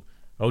 field?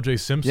 O.J.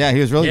 Simpson. Yeah, he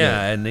was really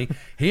Yeah, and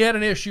he had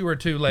an issue or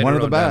two later One of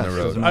the on down best.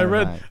 the road.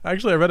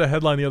 I read a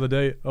headline the other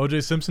day.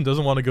 O.J. Simpson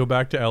doesn't want to go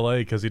back to L.A.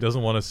 because he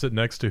doesn't want to sit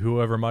next to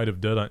whoever might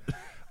have done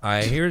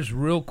it. Here's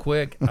real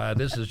quick.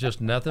 This is just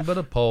nothing but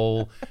a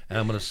poll, and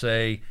I'm going to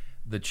say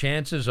the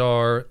chances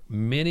are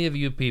many of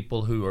you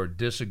people who are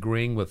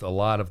disagreeing with a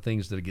lot of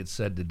things that get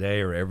said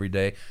today or every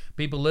day,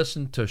 people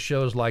listen to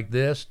shows like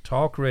this,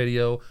 talk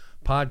radio,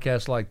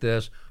 podcasts like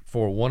this,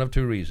 for one of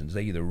two reasons.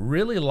 They either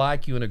really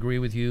like you and agree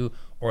with you,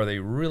 or they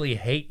really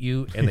hate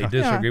you and they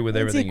disagree with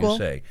it's everything equal. you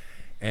say.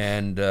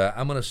 And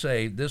I'm going to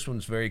say this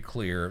one's very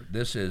clear.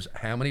 This is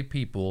how many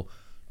people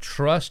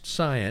trust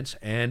science,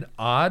 and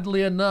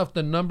oddly enough,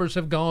 the numbers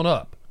have gone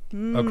up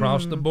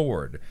across the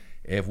board.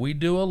 If we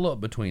do a look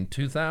between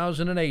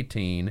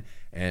 2018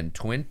 and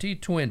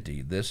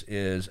 2020, this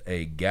is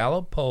a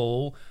Gallup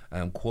poll.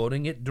 I'm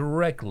quoting it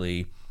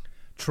directly.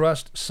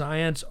 Trust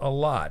science a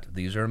lot.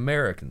 These are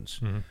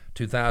Americans.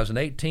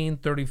 2018,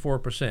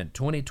 34%.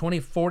 2020,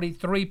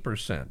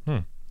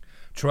 43%.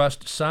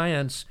 Trust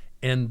science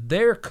in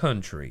their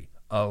country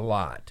a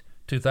lot.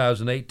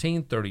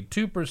 2018,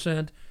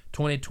 32%.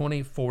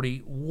 2020,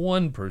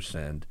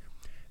 41%.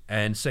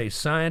 And say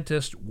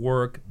scientists'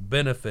 work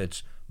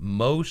benefits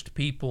most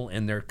people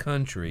in their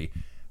country.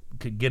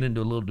 Could get into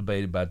a little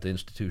debate about the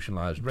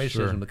institutionalized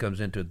racism that comes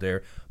into it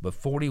there, but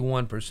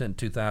 41%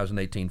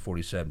 2018,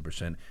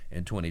 47%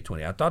 in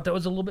 2020. I thought that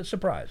was a little bit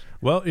surprising.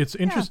 Well, it's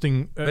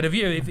interesting. But if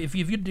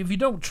you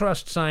don't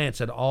trust science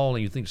at all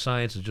and you think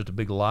science is just a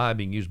big lie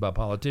being used by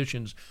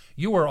politicians,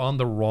 you are on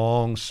the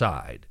wrong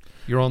side.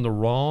 You're on the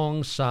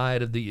wrong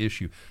side of the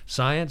issue.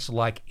 Science,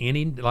 like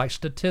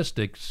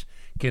statistics,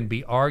 can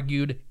be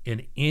argued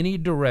in any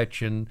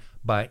direction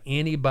by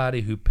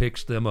anybody who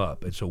picks them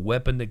up. It's a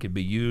weapon that can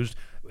be used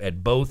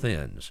at both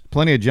ends.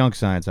 Plenty of junk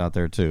science out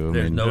there too.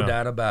 There's no Yeah.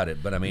 doubt about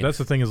it. But I mean, That's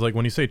the thing is, like,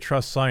 when you say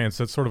trust science,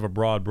 that's sort of a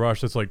broad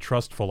brush. That's like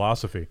trust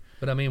philosophy.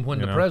 when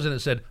the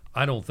president said,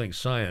 "I don't think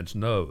science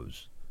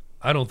knows,"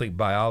 I don't think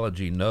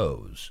biology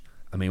knows.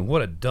 I mean,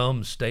 what a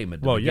dumb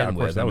statement to Well, begin yeah, of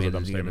course, with. that I was a mean,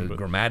 dumb it's, statement, but-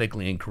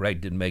 grammatically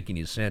incorrect, didn't make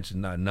any sense,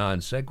 and not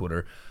non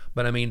sequitur.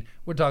 But I mean,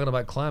 we're talking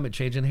about climate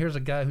change, and here's a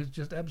guy who's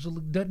just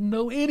absolutely doesn't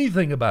know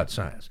anything about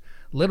science.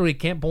 Literally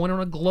can't point on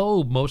a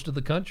globe most of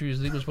the countries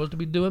that he was supposed to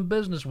be doing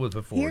business with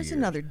for 4 years. Here's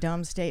another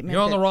dumb statement.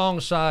 You're on the that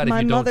wrong side if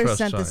My you don't mother trust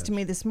sent science. this to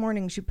me this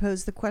morning. She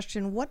posed the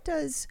question, what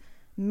does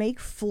make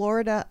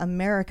Florida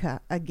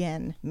America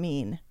again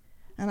mean?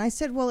 And I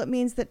said, well, it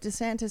means that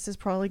DeSantis is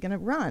probably going to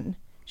run.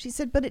 She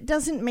said, but it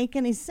doesn't make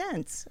any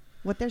sense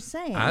what they're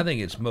saying. I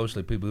think it's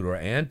mostly people who are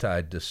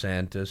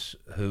anti-DeSantis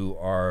who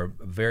are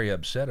very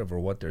upset over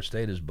what their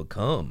state has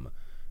become,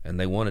 and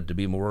they want it to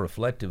be more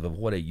reflective of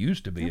what it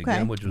used to be Okay.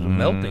 again, which was a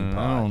melting I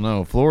pot. don't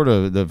know.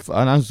 Florida.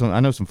 I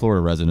know some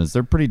Florida residents.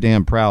 They're pretty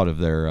damn proud of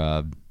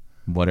their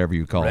whatever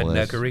you call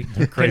this.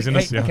 Redneckery,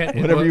 Craziness, yeah.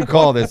 Whatever you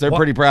call this, they're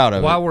pretty proud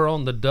of it. While we're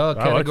on the duh I like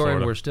category, and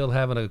Florida. we're still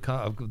having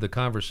the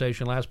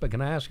conversational aspect.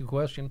 Can I ask you a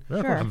question?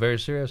 Sure. I'm very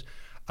serious.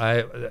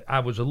 I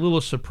was a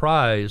little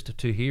surprised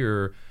to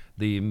hear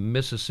the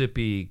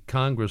Mississippi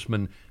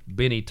Congressman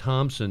Benny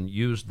Thompson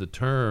use the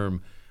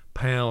term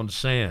pound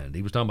sand.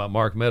 He was talking about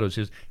Mark Meadows.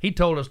 He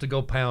told us to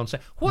go pound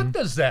sand. What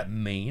does that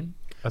mean?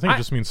 I think it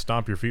just means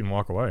stomp your feet and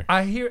walk away.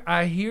 I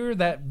hear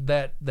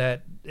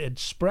that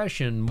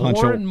expression more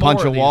punch and more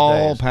a these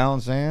wall, days.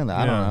 pound sand. I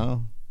Yeah. don't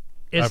know.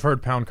 It's- I've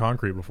heard pound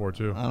concrete before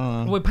too.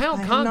 Well, pound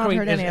I have not concrete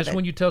heard any of is it.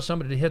 when you tell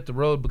somebody to hit the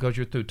road because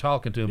you're through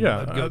talking to them.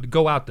 Yeah,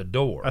 go out the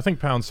door. I think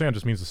pound sand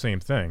just means the same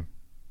thing.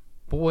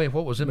 Boy,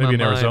 what was in Maybe my in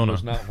mind Arizona.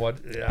 was not what.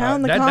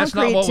 Pound the that's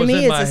not concrete what to was me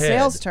in is my a head.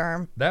 sales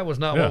term. That was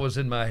not Yeah. what was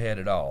in my head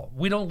at all.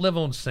 We don't live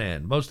on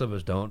sand. Most of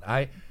us don't.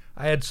 I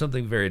had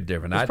something very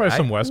different. There's probably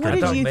some What Western. did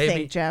thought you maybe-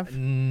 think, Jeff?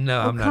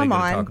 No, Oh, I'm not even come going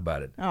to on. talk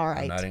about it. All I'm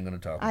right. not even going to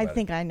talk I about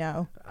think it. I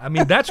know. I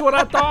mean, that's what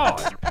I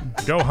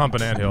thought. Go hump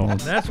an anthill.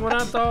 That's what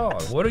I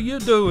thought. What are you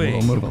doing?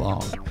 We'll move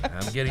along.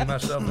 I'm getting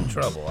myself in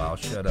trouble. I'll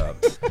shut up.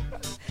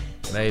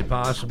 Made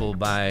possible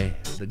by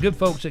the good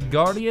folks at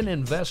Guardian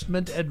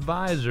Investment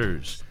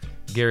Advisors.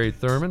 Gary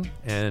Thurman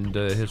and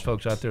his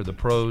folks out there, the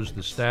pros,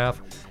 the staff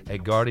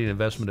at Guardian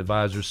Investment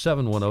Advisors,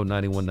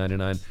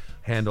 710-9199,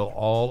 handle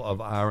all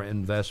of our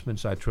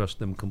investments. I trust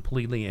them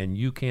completely, and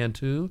you can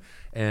too.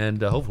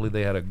 And hopefully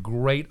they had a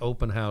great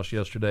open house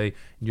yesterday.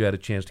 You had a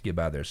chance to get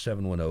by there,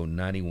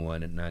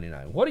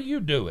 710-9199. What are you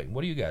doing?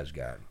 What do you guys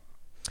got?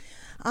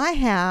 I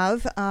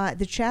have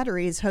the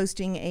Chattery is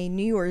hosting a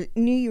New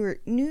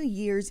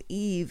Year's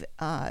Eve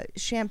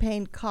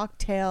champagne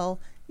cocktail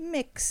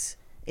mix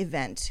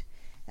event.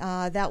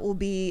 That will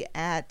be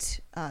at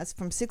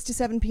from 6 to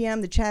 7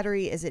 p.m. The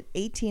Chattery is at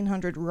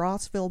 1800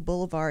 Rossville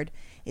Boulevard.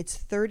 It's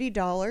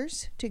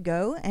 $30 to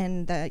go,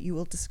 and you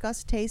will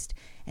discuss taste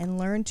and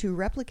learn to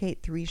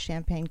replicate 3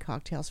 champagne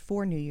cocktails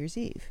for New Year's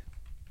Eve.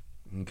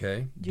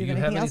 Okay. Do you have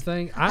have anything else?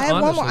 anything? I have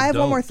one more. honestly I have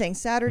one more don't. thing.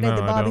 Saturday, No,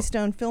 the I Bobby don't.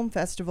 Stone Film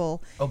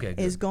Festival Okay, good.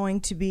 is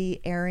going to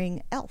be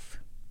airing Elf,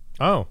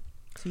 Oh,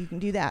 so you can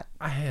do that.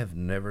 I have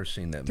never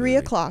seen that 3 movie.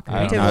 o'clock.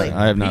 I have Tivoli. not-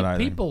 I have not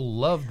either. People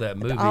love that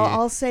movie.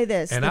 I'll say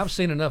this: and the, I've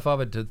seen enough of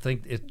it to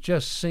think it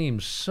just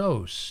seems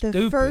so the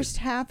stupid. first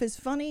half is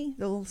funny.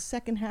 The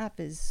second half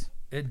is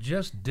it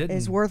just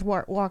didn't. worth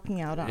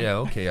walking out on. Yeah.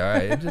 Okay. All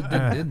right. It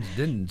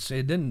just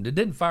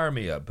didn't fire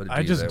me up. Put it to I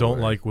you just that don't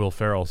way. like Will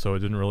Ferrell, so it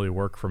didn't really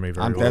work for me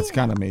very well. That's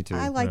kind of me too.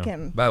 I like Yeah.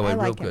 him. By the way, I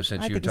real like quick, him.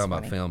 since I you were think he's talking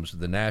about funny. films,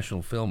 the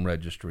National Film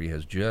Registry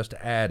has just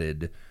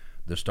added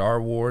the Star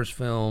Wars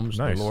films,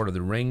 Nice. the Lord of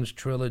the Rings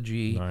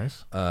trilogy,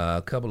 Nice.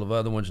 a couple of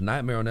other ones,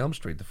 Nightmare on Elm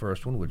Street, the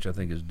first one, which I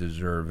think is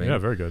deserving. Yeah,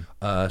 very good.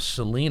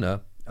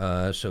 Selena.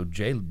 So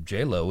J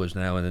Lo is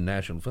now in the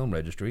National Film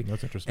Registry.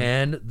 That's interesting.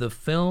 And the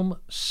film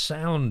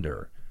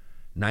Sounder,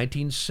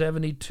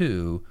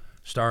 1972,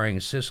 starring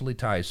Cicely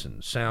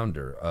Tyson.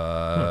 Sounder.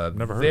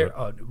 never heard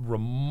of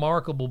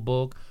remarkable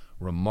book,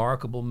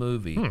 remarkable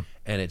movie,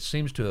 and it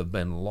seems to have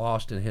been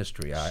lost in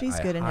history. She's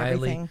I good in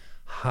everything.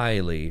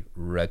 Highly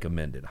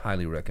recommend it.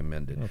 Highly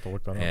recommend it. have to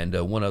look that up. And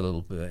one other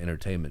little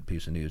entertainment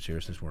piece of news here,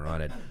 since we're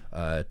on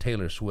it.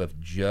 Taylor Swift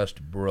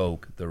just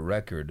broke the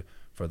record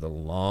for the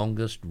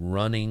longest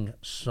running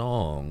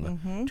song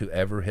Mm-hmm. to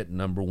ever hit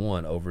number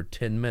 1, over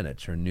 10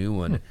 minutes. Her new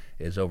one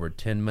is over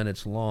 10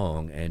 minutes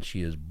long, and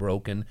she has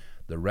broken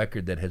the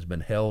record that has been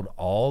held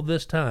all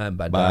this time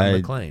by By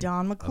Don McLean.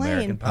 Don McLean.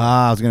 American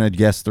Pie. I was gonna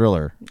guess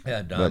Thriller.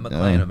 Yeah, Don but,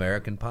 McLean,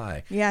 American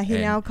Pie. Yeah, he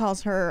And- now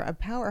calls her a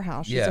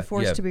powerhouse. She's a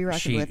force to be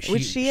reckoned with,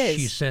 which she is.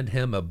 She sent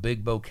him a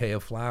big bouquet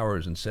of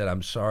flowers and said,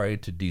 "I'm sorry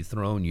to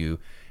dethrone you."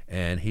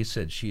 And he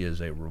said she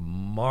is a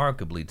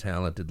remarkably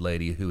talented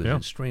lady who is Yeah.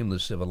 extremely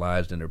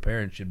civilized, and her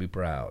parents should be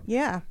proud.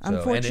 Yeah, So, and it-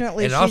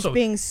 unfortunately, and she's also,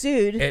 being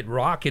sued. It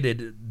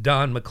rocketed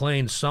Don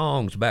McLean's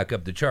songs back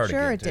up the chart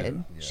Sure, again, it too. did.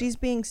 Yeah, She's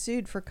being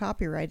sued for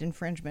copyright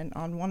infringement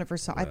on one of her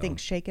songs. I think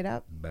 "Shake It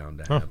Up."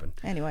 bound to happen.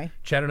 Anyway,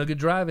 Chattanooga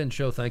Drive-In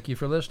Show, thank you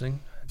for listening.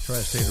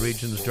 Tri-State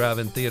Region's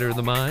Drive-In Theater of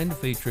the Mind,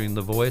 featuring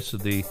the voice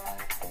of the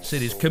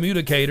City's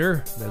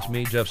communicator. That's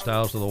me, Jeff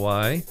Styles of the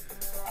Y.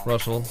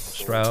 Russell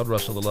Stroud,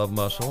 Russell the Love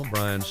Muscle.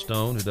 Brian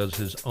Stone, who does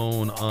his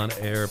own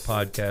on-air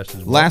podcast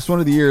as well. Last one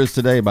of the year is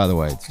today, by the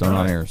way. It's Stone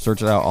on Air.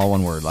 Search it out, all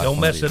one word. Don't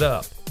mess it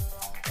up.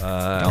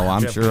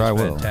 I'm Jeff sure I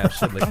will.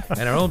 Fantastically.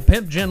 And our own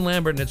Pimp, Jen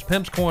Lambert, and it's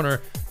Pimp's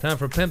Corner. Time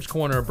for Pimp's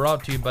Corner,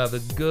 brought to you by the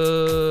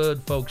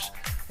good folks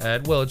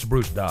at, well, it's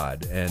Bruce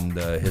Dodd and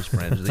his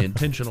friends, the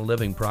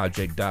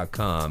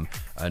intentionallivingproject.com.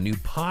 A new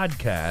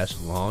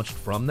podcast launched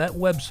from that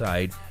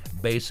website,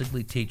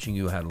 basically teaching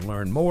you how to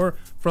learn more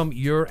from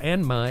your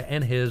and my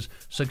and his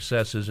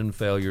successes and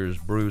failures.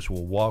 Bruce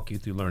will walk you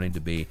through learning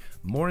to be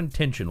more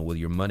intentional with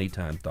your money,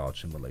 time,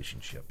 thoughts, and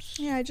relationships.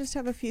 Yeah, I just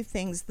have a few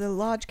things. The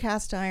Lodge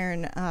Cast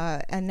Iron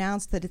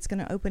announced that it's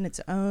going to open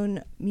its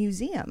own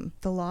museum,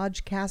 the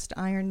Lodge Cast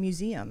Iron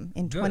Museum,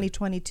 in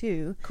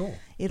 2022. Cool.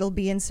 It'll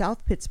be in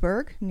South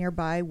Pittsburgh,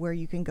 nearby where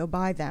you can go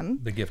buy them.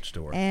 The gift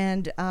store,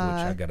 And which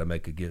I got to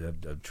make a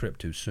trip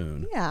to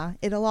soon. yeah,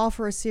 it'll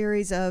offer a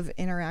series of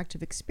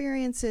interactive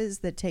experiences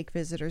that take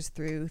visitors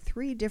through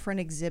 3 different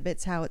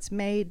exhibits: how it's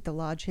made, the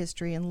lodge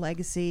history and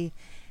legacy,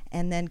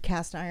 and then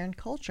cast iron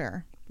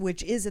culture,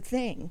 which is a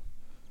thing.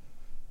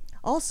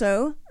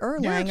 Also,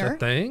 Erlanger. Yeah, it's a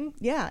thing.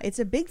 Yeah, it's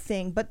a big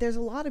thing, but there's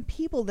a lot of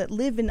people that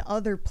live in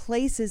other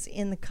places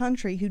in the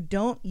country who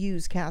don't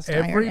use cast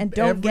iron and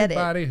don't get it.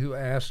 Everybody who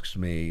asks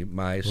me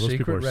my those people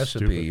secret are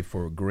recipe stupid.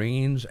 for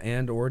greens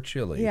and or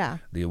chili, Yeah.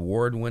 the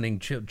award-winning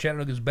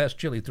Chattanooga's best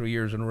chili 3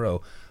 years in a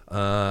row,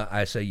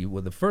 I say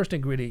the first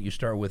ingredient you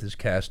start with is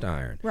cast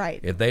iron. Right.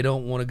 If they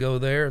don't want to go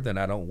there, then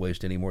I don't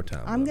waste any more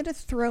time. I'm going to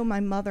throw my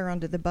mother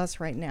under the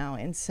bus right now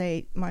and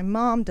say my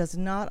mom does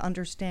not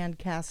understand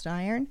cast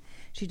iron.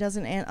 She doesn't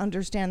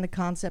understand the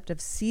concept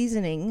of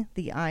seasoning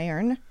the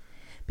iron,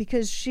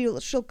 because she'll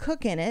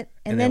cook in it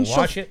And then she'll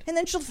wash it? and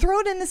then she'll throw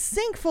it in the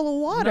sink full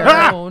of water.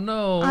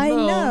 No, I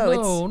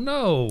know,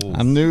 no.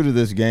 I'm new to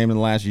this game in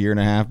the last year and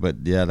a half, but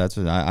yeah,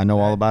 I know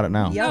all about it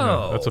now. Yep.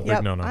 No. That's a big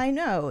Yep, no-no. I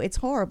know. It's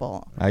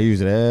horrible. I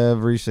use it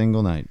every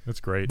single night. That's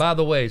great. By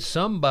the way,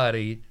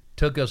 somebody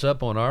took us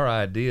up on our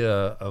idea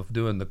of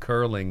doing the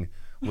curling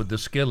with the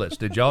skillets.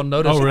 Did y'all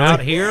notice Oh, really? out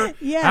here?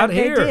 Yeah, out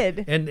they here.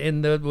 did.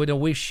 And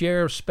we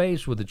share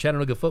space with the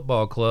Chattanooga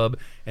Football Club,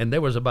 and there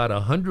was about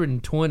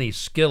 120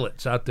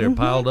 skillets out there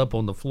piled up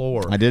on the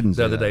floor. I didn't the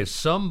see other that. day.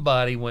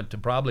 Somebody went to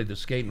probably the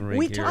skating rink.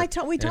 We here we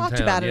in talked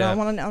town. about it Yeah. on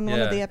one of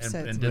the Yeah,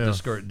 episodes. and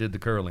did did the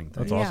curling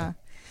thing. That's awesome.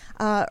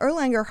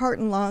 Erlanger Heart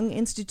and Lung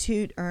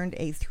Institute earned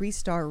a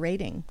 3-star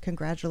rating.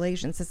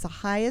 Congratulations. It's the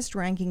highest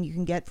ranking you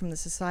can get from the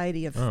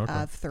Society of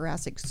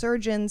Thoracic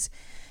Surgeons,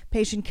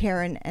 patient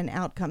care and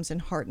outcomes in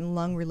heart and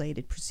lung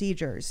related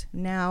procedures.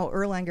 Now,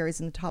 Erlanger is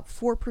in the top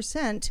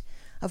 4%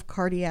 of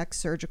cardiac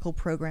surgical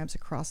programs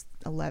across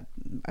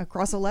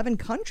 11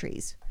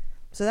 countries.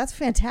 So that's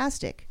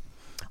fantastic.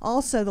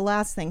 Also, the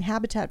last thing,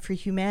 Habitat for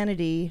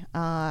Humanity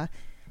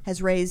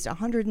has raised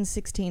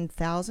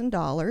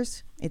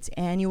 $116,000. Its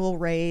annual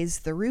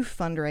Raise the Roof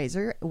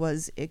fundraiser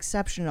was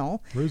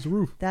exceptional. Raise the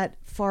roof. That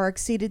far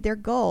exceeded their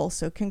goal.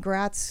 So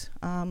congrats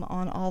on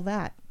all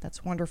that.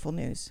 That's wonderful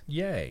news.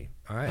 Yay.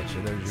 All right,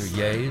 so there's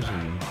your yays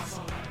and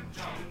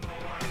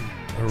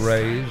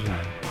hoorays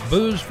and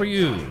boos for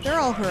yous. They're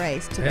all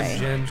hoorays That's today,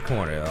 Jen's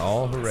Corner.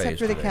 All hoorays except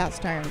for the today.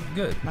 cast iron.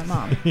 Good. My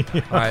mom. All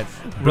right.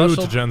 Boo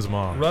to Jen's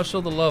mom.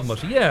 Russell the Love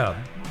Muscle. Yeah.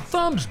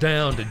 Thumbs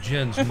down to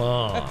Jen's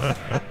mom.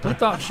 I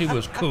thought she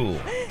was cool.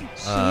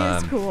 She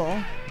is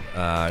cool.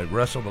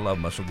 Russell the Love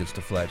Muscle gets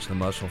to flex. The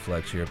muscle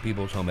flex here.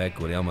 People's Home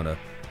Equity. I'm going to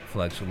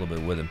flex a little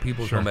bit with him.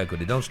 People's Home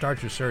Equity. Don't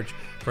start your search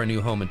for a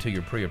new home until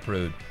you're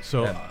pre-approved.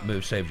 So- that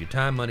move saves you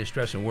time, money,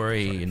 stress, and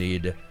worry. You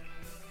need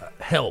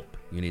help.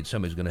 You need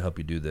somebody who's going to help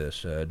you do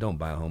this. Don't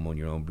buy a home on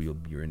your own.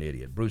 You're an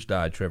idiot. Bruce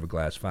Dodd, Trevor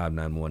Glass,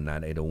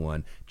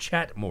 591-9801.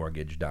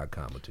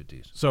 Chatmortgage.com with 2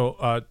 T's.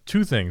 So,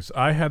 2 things.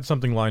 I had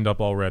something lined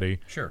up already.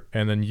 Sure.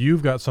 And then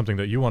you've got something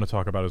that you want to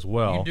talk about as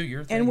well. You do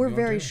your thing. And we're You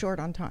very want to? short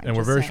on time. And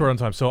we're just very saying. short on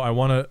time. So I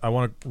want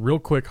to real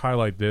quick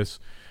highlight this.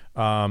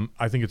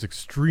 I think it's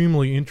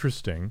extremely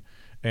interesting.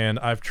 And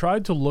I've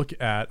tried to look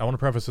at, I want to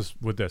preface this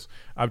with this.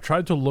 I've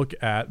tried to look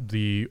at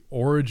the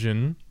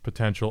origin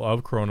potential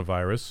of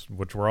coronavirus,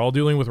 which we're all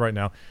dealing with right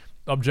now,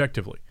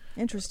 objectively.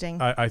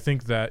 Interesting. I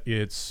think that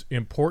it's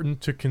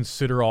important to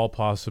consider all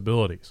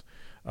possibilities.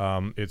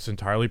 It's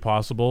entirely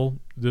possible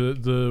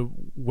the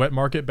wet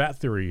market bat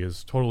theory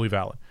is totally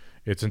valid.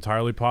 It's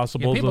entirely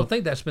possible. Yeah, people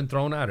think that's been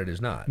thrown out. It is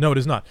not. No, it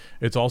is not.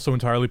 It's also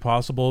entirely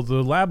possible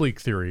the lab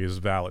leak theory is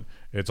valid.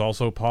 It's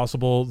also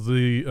possible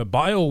the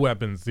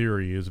bioweapon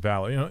theory is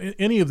valid. You know,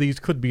 any of these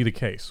could be the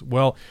case.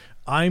 Well,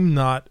 I'm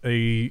not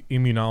a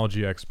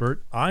immunology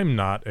expert. I'm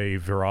not a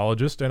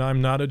virologist, and I'm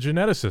not a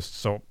geneticist.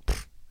 So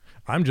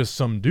I'm just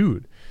some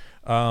dude.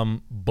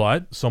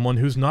 But someone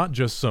who's not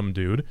just some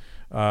dude,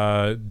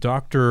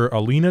 Dr.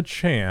 Alina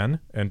Chan,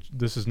 and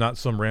this is not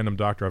some random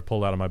doctor I've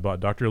pulled out of my butt.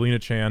 Dr. Alina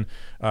Chan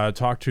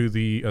talked to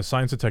the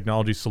Science and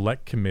Technology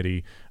Select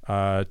Committee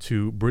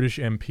to British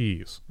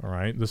MPs. All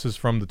right, this is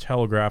from the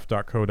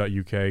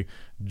Telegraph.co.uk,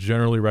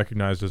 generally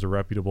recognized as a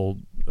reputable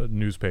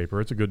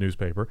newspaper. It's a good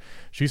newspaper.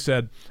 She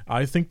said,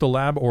 "I think the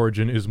lab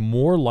origin is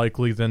more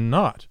likely than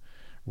not.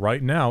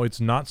 Right now,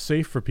 it's not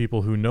safe for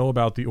people who know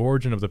about the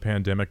origin of the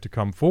pandemic to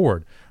come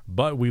forward,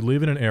 but we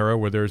live in an era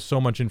where there's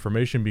so much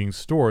information being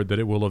stored that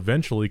it will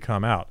eventually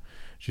come out."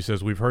 She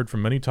says, "We've heard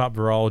from many top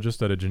virologists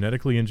that a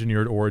genetically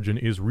engineered origin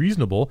is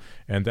reasonable,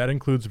 and that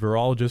includes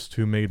virologists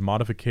who made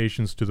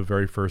modifications to the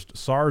very first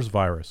SARS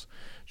virus."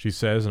 She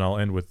says, and I'll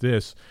end with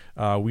this,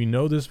 "We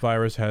know this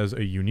virus has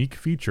a unique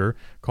feature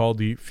called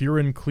the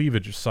furin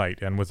cleavage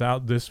site, and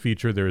without this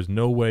feature, there is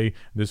no way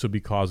this would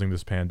be causing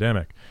this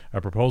pandemic. A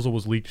proposal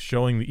was leaked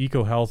showing the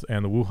EcoHealth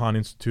and the Wuhan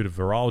Institute of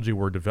Virology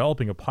were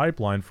developing a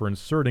pipeline for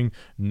inserting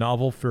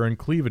novel furin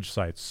cleavage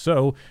sites.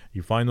 So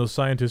you find those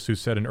scientists who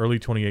said in early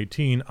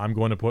 2018, 'I'm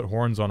going to put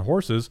horns on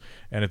horses,'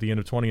 and at the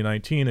end of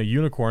 2019, a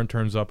unicorn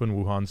turns up in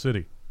Wuhan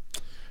City."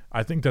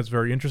 I think that's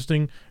very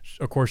interesting.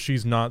 Of course,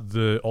 she's not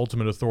the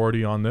ultimate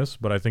authority on this,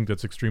 but I think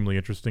that's extremely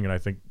interesting, and I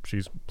think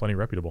she's plenty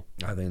reputable.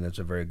 I think that's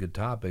a very good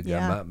topic.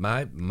 Yeah.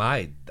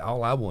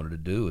 All I wanted to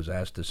do is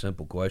ask the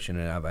simple question,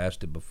 and I've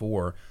asked it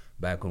before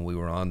back when we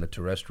were on the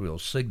terrestrial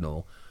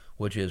signal,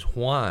 which is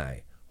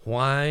why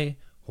on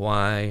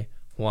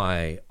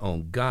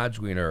God's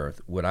green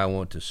earth would I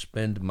want to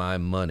spend my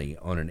money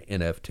on an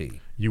NFT?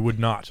 You would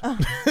not.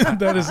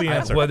 That is the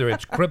answer. Whether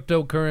it's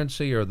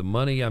cryptocurrency or the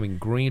money,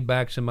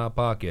 greenbacks in my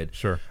pocket.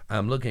 Sure.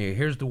 I'm looking at,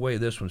 here's the way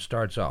this one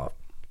starts off.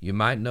 You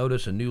might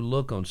notice a new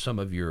look on some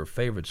of your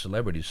favorite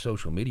celebrities'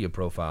 social media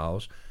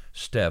profiles.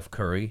 Steph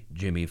Curry,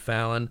 Jimmy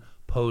Fallon,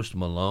 Post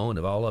Malone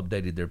have all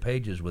updated their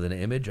pages with an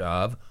image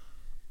of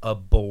a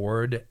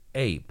bored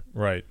ape.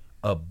 Right.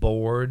 A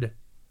bored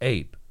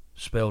ape.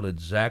 Spelled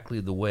exactly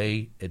the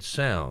way it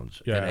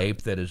sounds. Yeah. An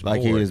ape that is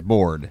Like bored. he is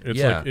bored. It's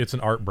Yeah. like it's an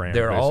art brand.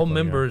 They're all basically,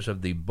 members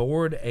of the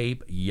Bored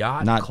Ape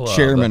Yacht Not Club.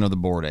 chairman of the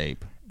Bored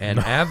Ape. An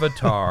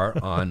avatar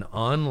on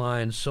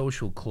online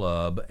social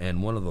club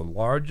and one of the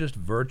largest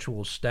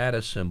virtual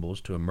status symbols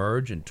to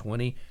emerge in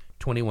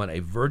 2021. A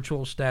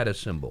virtual status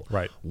symbol.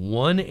 Right.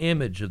 One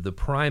image of the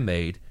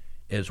primate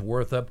is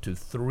worth up to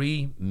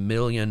 $3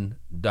 million.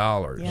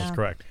 Yeah. That's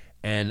correct.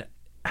 And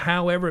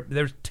however,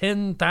 there's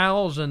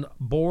 10,000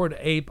 Bored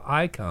Ape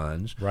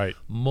icons. Right.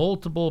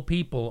 Multiple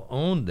people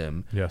own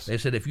them. Yes. They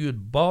said if you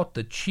had bought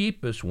the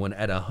cheapest one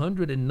at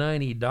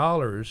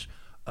 $190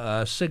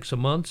 6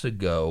 months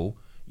ago,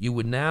 it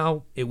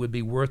would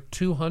be worth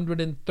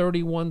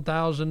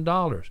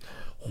 $231,000.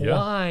 Yeah.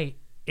 Why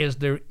is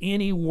there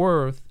any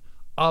worth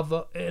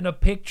in a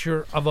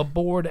picture of a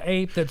bored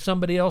ape that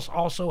somebody else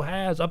also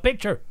has a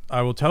picture?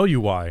 I will tell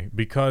you why.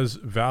 Because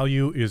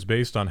value is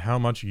based on how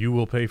much you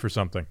will pay for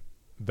something.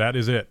 That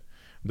is it.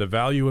 The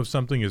value of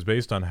something is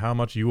based on how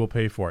much you will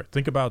pay for it.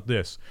 Think about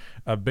this.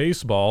 A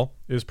baseball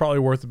is probably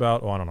worth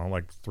about,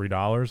 like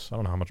 $3. I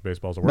don't know how much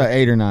baseballs are worth. About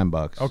 $8 or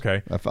 $9.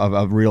 Okay.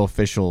 A real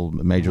official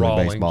Major League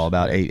Rawlings. Baseball,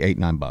 about $8,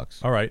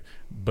 $9. All right.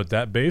 But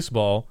that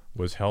baseball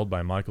was held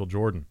by Michael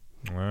Jordan.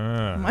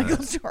 Michael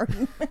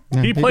Jordan.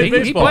 He played He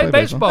baseball. played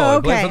baseball. Oh,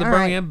 He played okay, for the all right.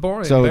 Birmingham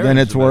Barons. So then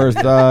it's worth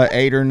Barons.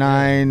 8 or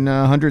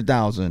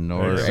 900,000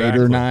 or 8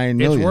 Exactly. or 9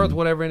 million. It's worth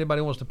whatever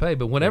anybody wants to pay.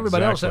 But when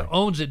everybody else Exactly.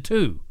 owns it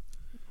too.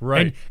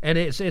 Right. And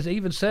it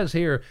even says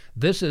here,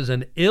 this is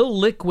an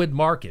illiquid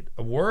market.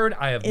 A word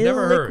I have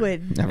never heard.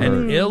 Illiquid. Never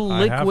An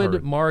heard. I have illiquid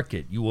heard.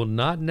 market. You will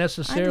not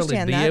necessarily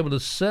understand be that. able to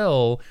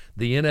sell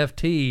the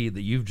NFT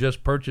that you've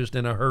just purchased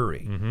in a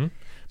hurry. Mm-hmm.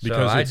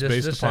 Because it's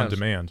based this upon sounds-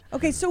 demand.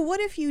 Okay, so what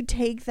if you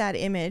take that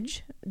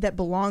image that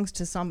belongs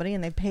to somebody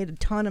and they paid a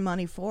ton of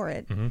money for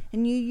it,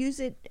 and you use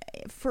it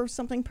for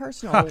something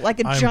personal, like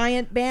a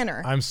giant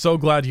banner? I'm so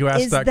glad you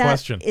asked that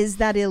question. Is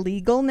that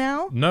illegal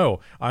now?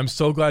 No, I'm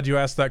so glad you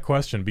asked that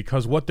question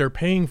because what they're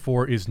paying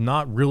for is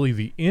not really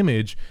the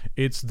image,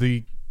 it's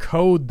the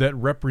code that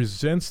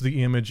represents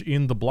the image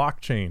in the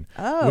blockchain,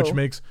 which Oh.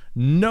 makes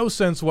no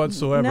sense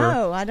whatsoever.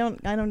 No, I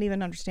don't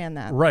even understand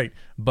that. Right,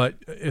 but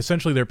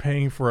essentially they're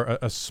paying for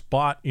a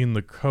spot in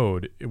the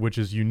code, which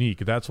is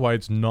unique. That's why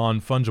it's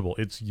non-fungible.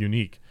 It's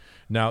unique.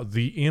 Now,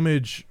 the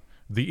image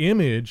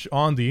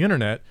on the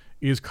internet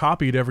is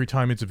copied every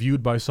time it's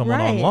viewed by someone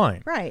Right,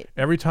 online. right.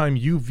 Every time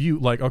you view,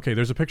 okay,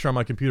 there's a picture on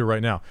my computer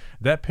right now.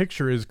 That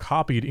picture is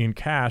copied in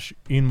cache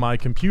in my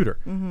computer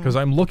because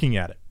I'm looking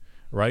at it.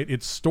 Right?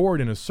 It's stored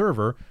in a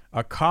server.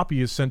 A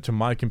copy is sent to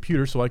my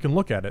computer so I can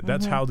look at it.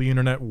 That's how the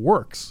internet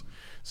works.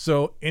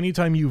 So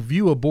anytime you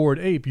view a Bored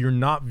Ape, you're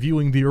not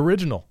viewing the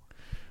original.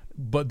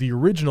 But the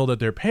original that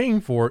they're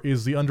paying for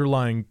is the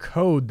underlying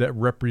code that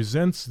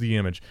represents the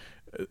image.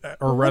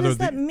 Or What rather, does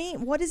that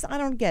mean? I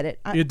don't get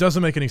it. it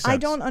doesn't make any sense. I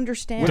don't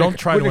understand. Don't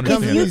try to When it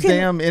comes to understand You these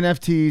can- damn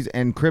NFTs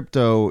and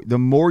crypto, the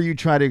more you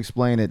try to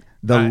explain it,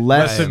 the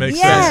less it makes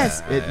Yes,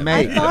 sense. it I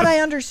makes. thought I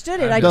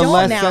understood it. I The don't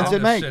less now. sense it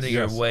I'm makes. sitting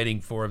here waiting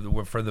for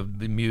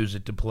the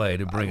music to play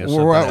to bring us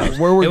Where- something else.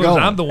 where we're It was-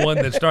 going. I'm the one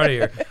that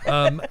started here.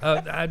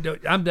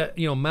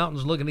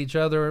 Mountains looking at each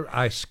other.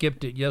 I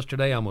skipped it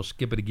yesterday. I'm gonna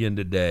skip it again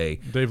today.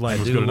 Dave Lang I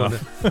was do good wanna-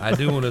 enough. I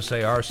do want to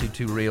say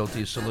RC2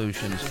 Realty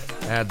Solutions.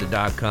 Add the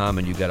 .com,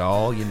 and you got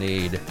all you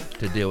need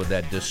to deal with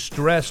that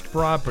distressed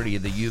property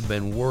that you've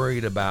been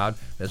worried about.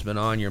 That's been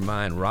on your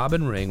mind.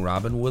 Robin Ring,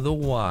 Robin with a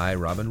Y,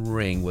 Robin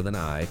Ring with an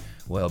I.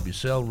 Will help you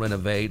sell,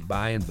 renovate,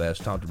 buy,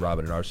 invest. Talk to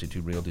Robin at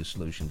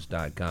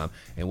RC2RealtySolutions.com.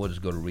 And we'll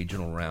just go to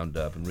Regional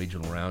Roundup. And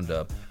Regional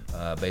Roundup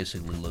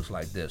basically looks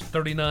like this.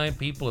 39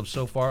 people have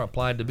so far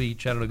applied to be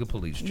Chattanooga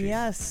Police Chief.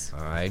 Yes.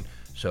 All right.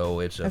 So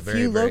it's a very,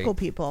 few very local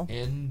people.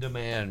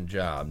 in-demand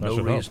job. That No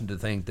should help. reason to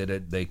think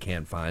that they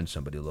can't find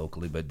somebody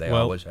locally, but they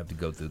Well, always have to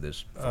go through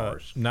this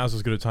farce. Now's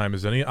as good a time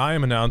as any. I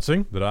am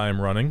announcing that I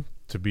am running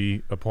to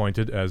be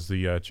appointed as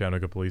the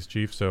Chattanooga Police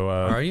Chief. So,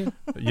 Are you?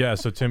 Yeah.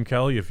 So, Tim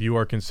Kelly, if you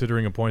are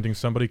considering appointing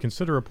somebody,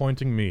 consider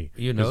appointing me.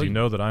 You because know- you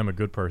know that I'm a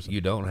good person.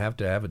 You don't have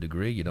to have a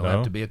degree. You don't No.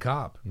 have to be a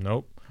cop.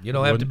 Nope. You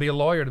don't have to be a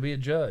lawyer to be a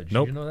judge.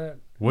 Nope. You know that?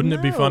 Wouldn't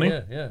it be No. funny?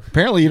 Yeah, yeah.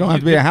 Apparently, you don't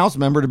have to be a House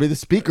member to be the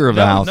Speaker of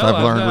the House.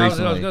 I've learned I was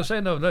recently. going to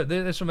say no.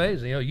 It's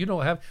amazing. You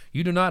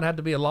do not have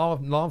to be a law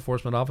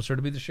enforcement officer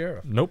to be the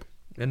sheriff. Nope.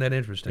 Isn't that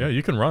interesting? Yeah,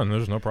 you can run.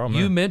 There's no problem.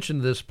 You there.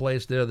 mentioned this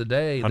place the other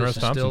day. Hunter This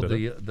S. is still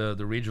Thompson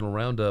the regional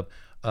roundup.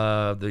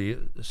 The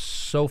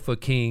Sofa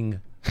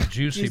King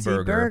Juicy Juicy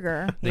Burger.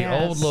 Burger, The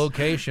yes. old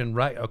location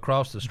right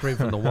across the street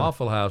from the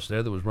Waffle House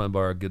there that was run by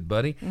our good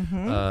buddy,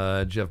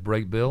 Jeff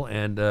Breakbill.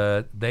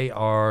 And they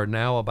are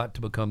now about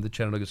to become the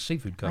Chattanooga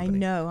Seafood I Company.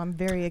 know. I'm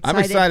very excited.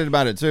 I'm excited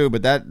about it too,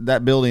 but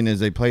that building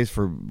is a place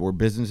where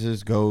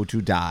businesses go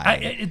to die.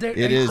 It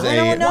is I a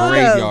don't know, though.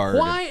 graveyard.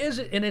 Why is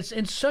it? And it's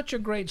in such a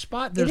great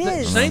spot. There's It the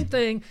is. same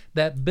thing.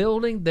 That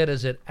building that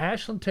is at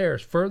Ashland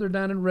Terrace, further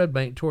down in Red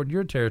Bank toward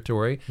your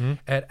territory,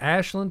 at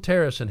Ashland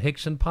Terrace and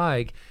Hickson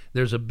Pike.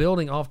 There's a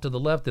building off to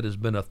the left that has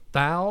been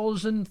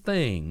 1,000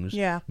 things.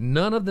 Yeah.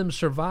 None of them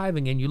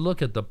surviving. And you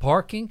look at the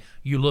parking,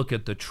 you look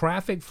at the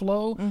traffic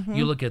flow,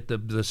 you look at the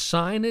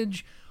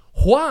signage.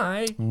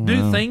 Why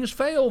do things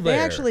fail there?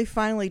 They actually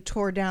finally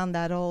tore down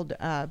that old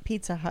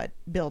Pizza Hut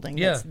building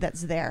Yeah.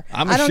 that's there.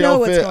 I'm I a don't know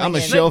what's going I'm a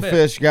in.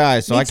 shellfish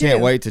guy, so Me I can't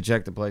too. wait to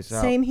check the place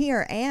out. Same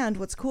here. And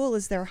what's cool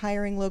is they're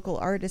hiring local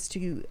artists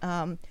to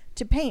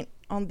paint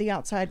on the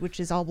outside, which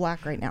is all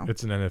black right now.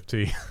 It's an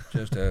NFT.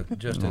 just a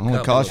It only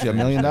couple cost of you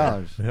 $1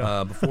 things.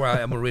 million. Before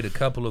I'm going to read a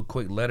couple of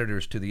quick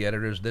letters to the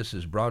editors. This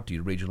is brought to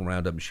you, Regional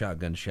Roundup and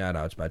Shotgun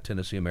Shoutouts by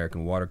Tennessee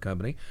American Water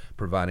Company,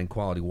 providing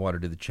quality water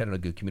to the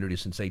Chattanooga community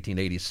since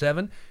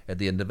 1887. At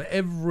the end of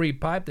every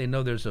pipe, they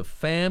know there's a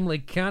family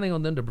counting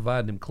on them to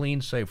provide them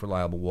clean, safe,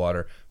 reliable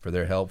water for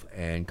their health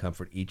and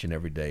comfort each and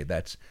every day.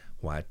 That's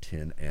why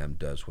 10am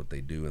does what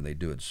they do, and they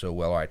do it so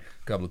well. All right,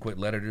 a couple of quick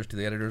letters to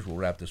the editors. We'll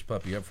wrap this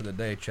puppy up for the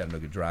day.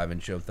 Chattanooga Drive-In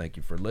Show, thank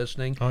you for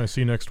listening. All right,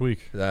 see you next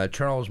week.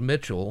 Charles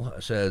Mitchell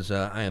says,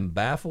 I am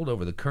baffled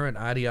over the current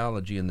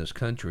ideology in this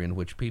country in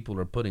which people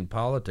are putting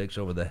politics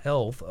over the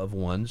health of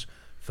one's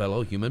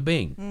fellow human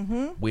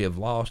being. We have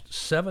lost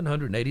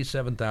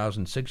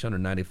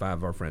 787,695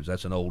 of our friends.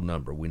 That's an old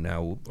number. We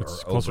now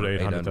It's are closer over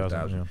to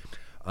 800,000.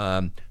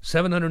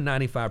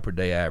 795 per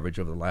day average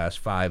over the last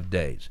 5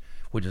 days,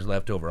 which has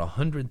left over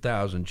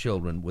 100,000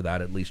 children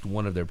without at least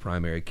one of their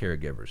primary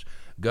caregivers.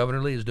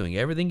 Governor Lee is doing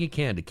everything he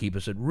can to keep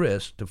us at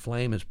risk to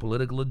flame his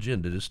political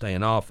agenda to stay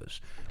in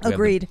office. We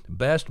Agreed. have the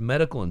best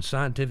medical and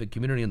scientific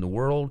community in the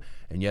world,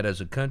 and yet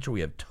as a country we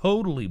have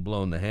totally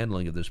blown the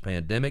handling of this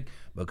pandemic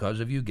because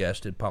of, you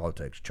guessed it,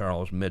 politics.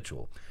 Charles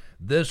Mitchell.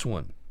 This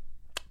one,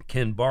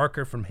 Ken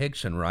Barker from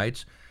Hickson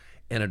writes,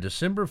 in a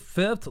December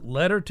 5th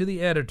letter to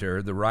the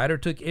editor, the writer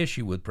took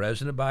issue with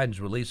President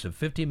Biden's release of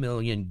 50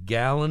 million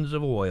gallons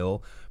of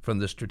oil from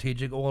the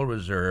Strategic Oil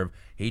Reserve.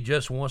 He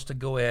just wants to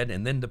go ahead,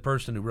 and then the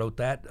person who wrote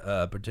that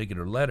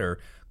particular letter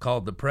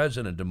called the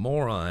president a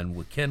moron.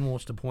 Well, Ken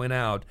wants to point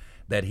out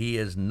that he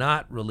is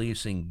not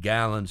releasing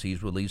gallons,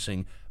 he's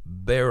releasing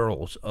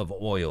barrels of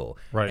oil.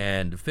 Right.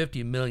 And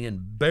 50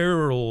 million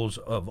barrels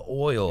of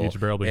oil. Each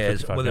barrel being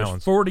 55 there's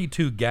gallons.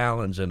 42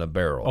 gallons in a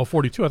barrel. Oh,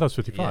 42? I thought it was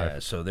 55. Yeah,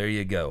 so there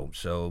you go.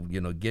 So,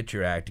 get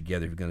your act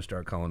together if you're going to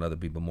start calling other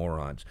people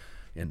morons.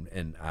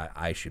 And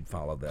I should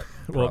follow that.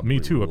 Well, me probably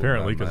too, rule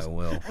apparently, by my 'cause-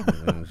 will.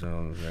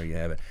 So there you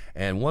have it.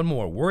 And one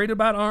more. Worried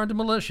about armed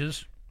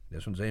militias.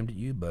 This one's aimed at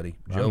you, buddy.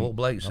 Joel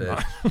Blake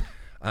says,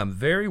 I'm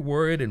very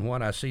worried in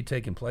what I see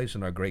taking place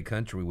in our great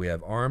country. We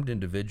have armed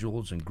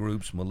individuals and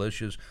groups,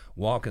 militias,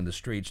 walking the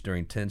streets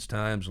during tense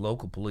times.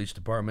 Local police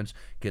departments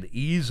could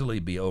easily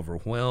be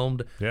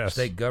overwhelmed. Yes.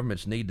 State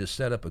governments need to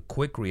set up a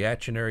quick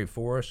reactionary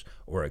force,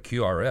 or a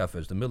QRF,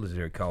 as the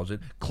military calls it,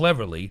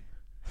 cleverly.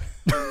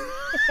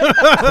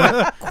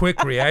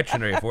 quick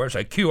reactionary force,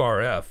 a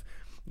QRF.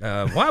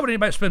 Why would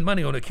anybody spend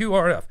money on a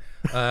QRF?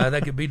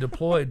 that could be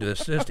deployed to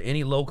assist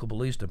any local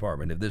police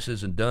department. If this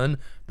isn't done,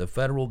 the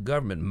federal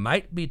government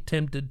might be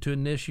tempted to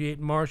initiate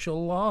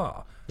martial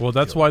law. Well,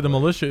 that's why the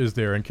militia is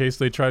there, in case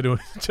they try to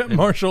attempt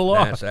martial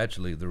law. That's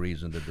actually the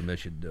reason that the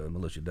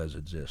militia does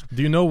exist.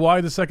 Do you know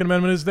why the Second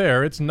Amendment is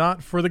there? It's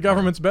not for the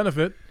government's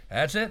benefit.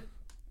 That's it.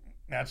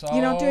 That's all.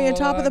 You're not doing a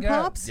Top of the I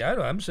got. Pops? Yeah,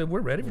 I'm saying we're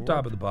ready for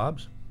Top of the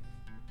Pops.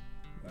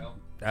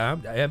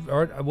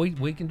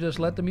 We can just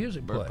let the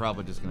music play. We're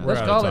probably just gonna. Let's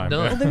out call of it time.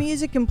 Well, done. the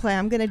music can play.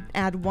 I'm going to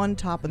add one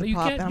Top of the You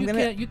Pop. can't- and I'm you gonna,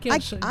 can't- you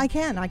can't I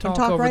can. I can talk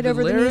talk over right the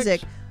over the lyrics?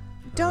 music.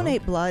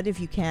 Donate blood if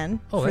you can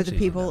Oh, for that's the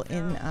easy people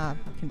in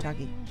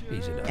Kentucky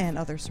Easy enough. and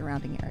other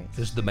surrounding areas.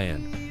 This is the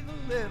band.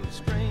 Little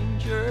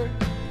stranger,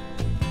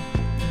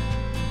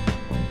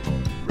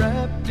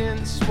 wrapped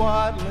in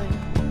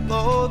swaddling,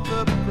 lo,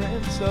 the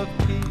Prince of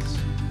Peace.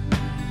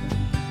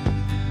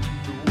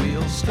 The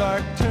wheels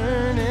start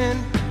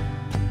turning,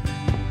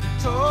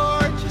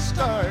 torches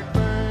start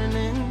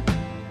burning,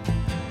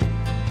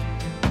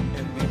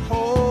 and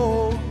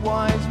behold,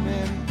 wise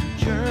men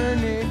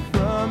journey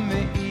from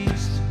the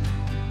east.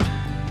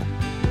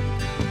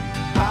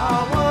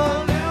 How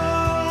a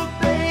little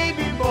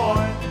baby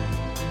boy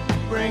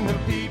bring the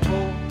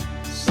people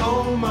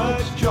so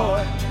much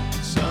joy.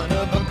 Son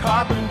of a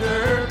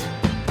carpenter,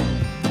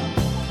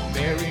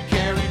 Mary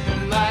carried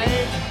the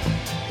light.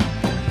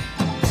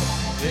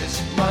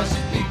 This must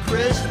be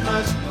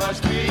Christmas,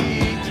 must be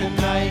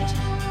tonight.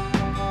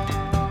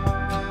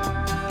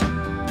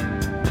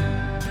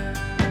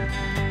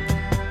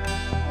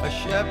 A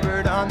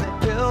shepherd on the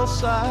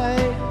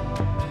hillside,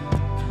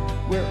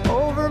 where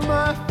over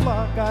my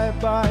flock I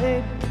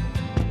abide.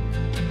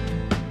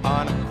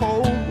 On a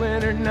cold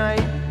winter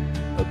night,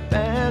 a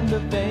band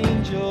of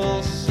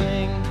angels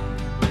sing.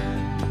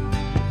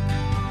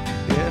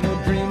 In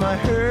a dream I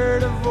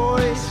heard a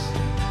voice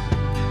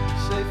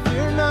say,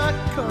 fear not,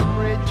 come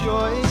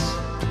rejoice.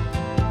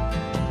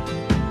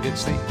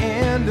 It's the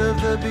end of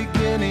the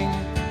beginning,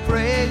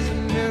 praise the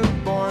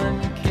newborn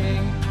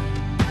King.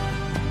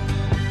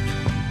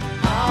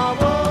 How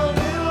a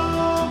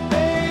little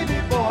baby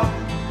boy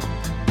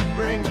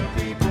bring the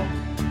people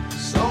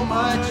so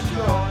much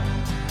joy.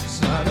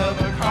 Son of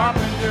a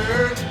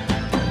carpenter,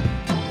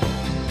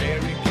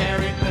 Mary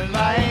carried the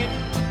light.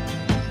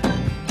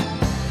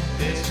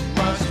 This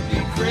must be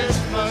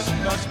Christmas,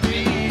 must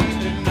be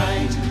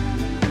tonight.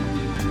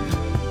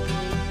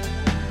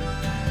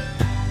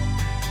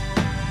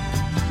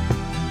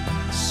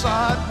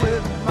 Saw it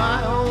with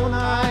my own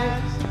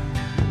eyes,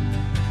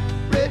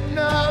 written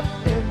up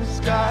in the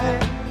sky.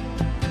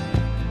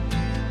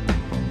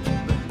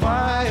 But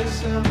why a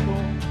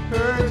simple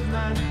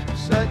herdsman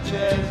such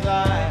as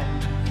I?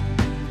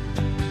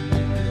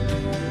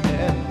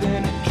 And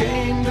then it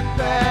came to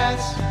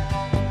pass,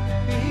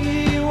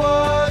 he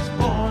was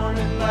born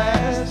at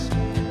last,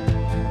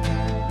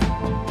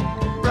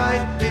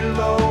 right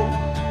below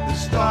the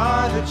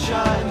star that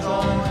shines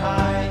on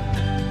high.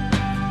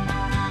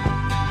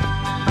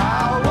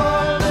 How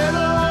a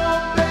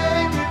little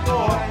baby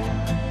boy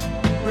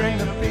bring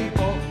the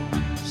people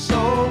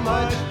so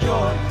much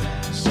joy.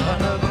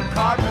 Son of a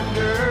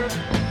carpenter,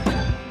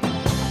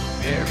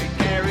 Mary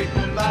carried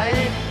the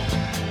light.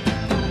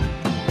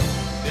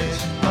 This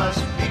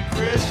must be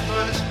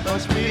Christmas,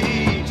 must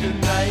be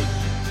tonight.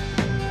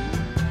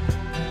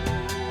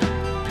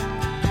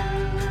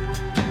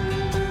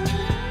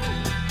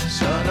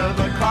 Son of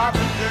a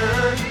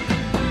carpenter,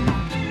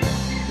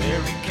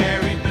 Mary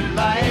carried the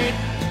light.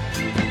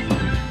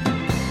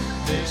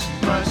 This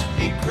must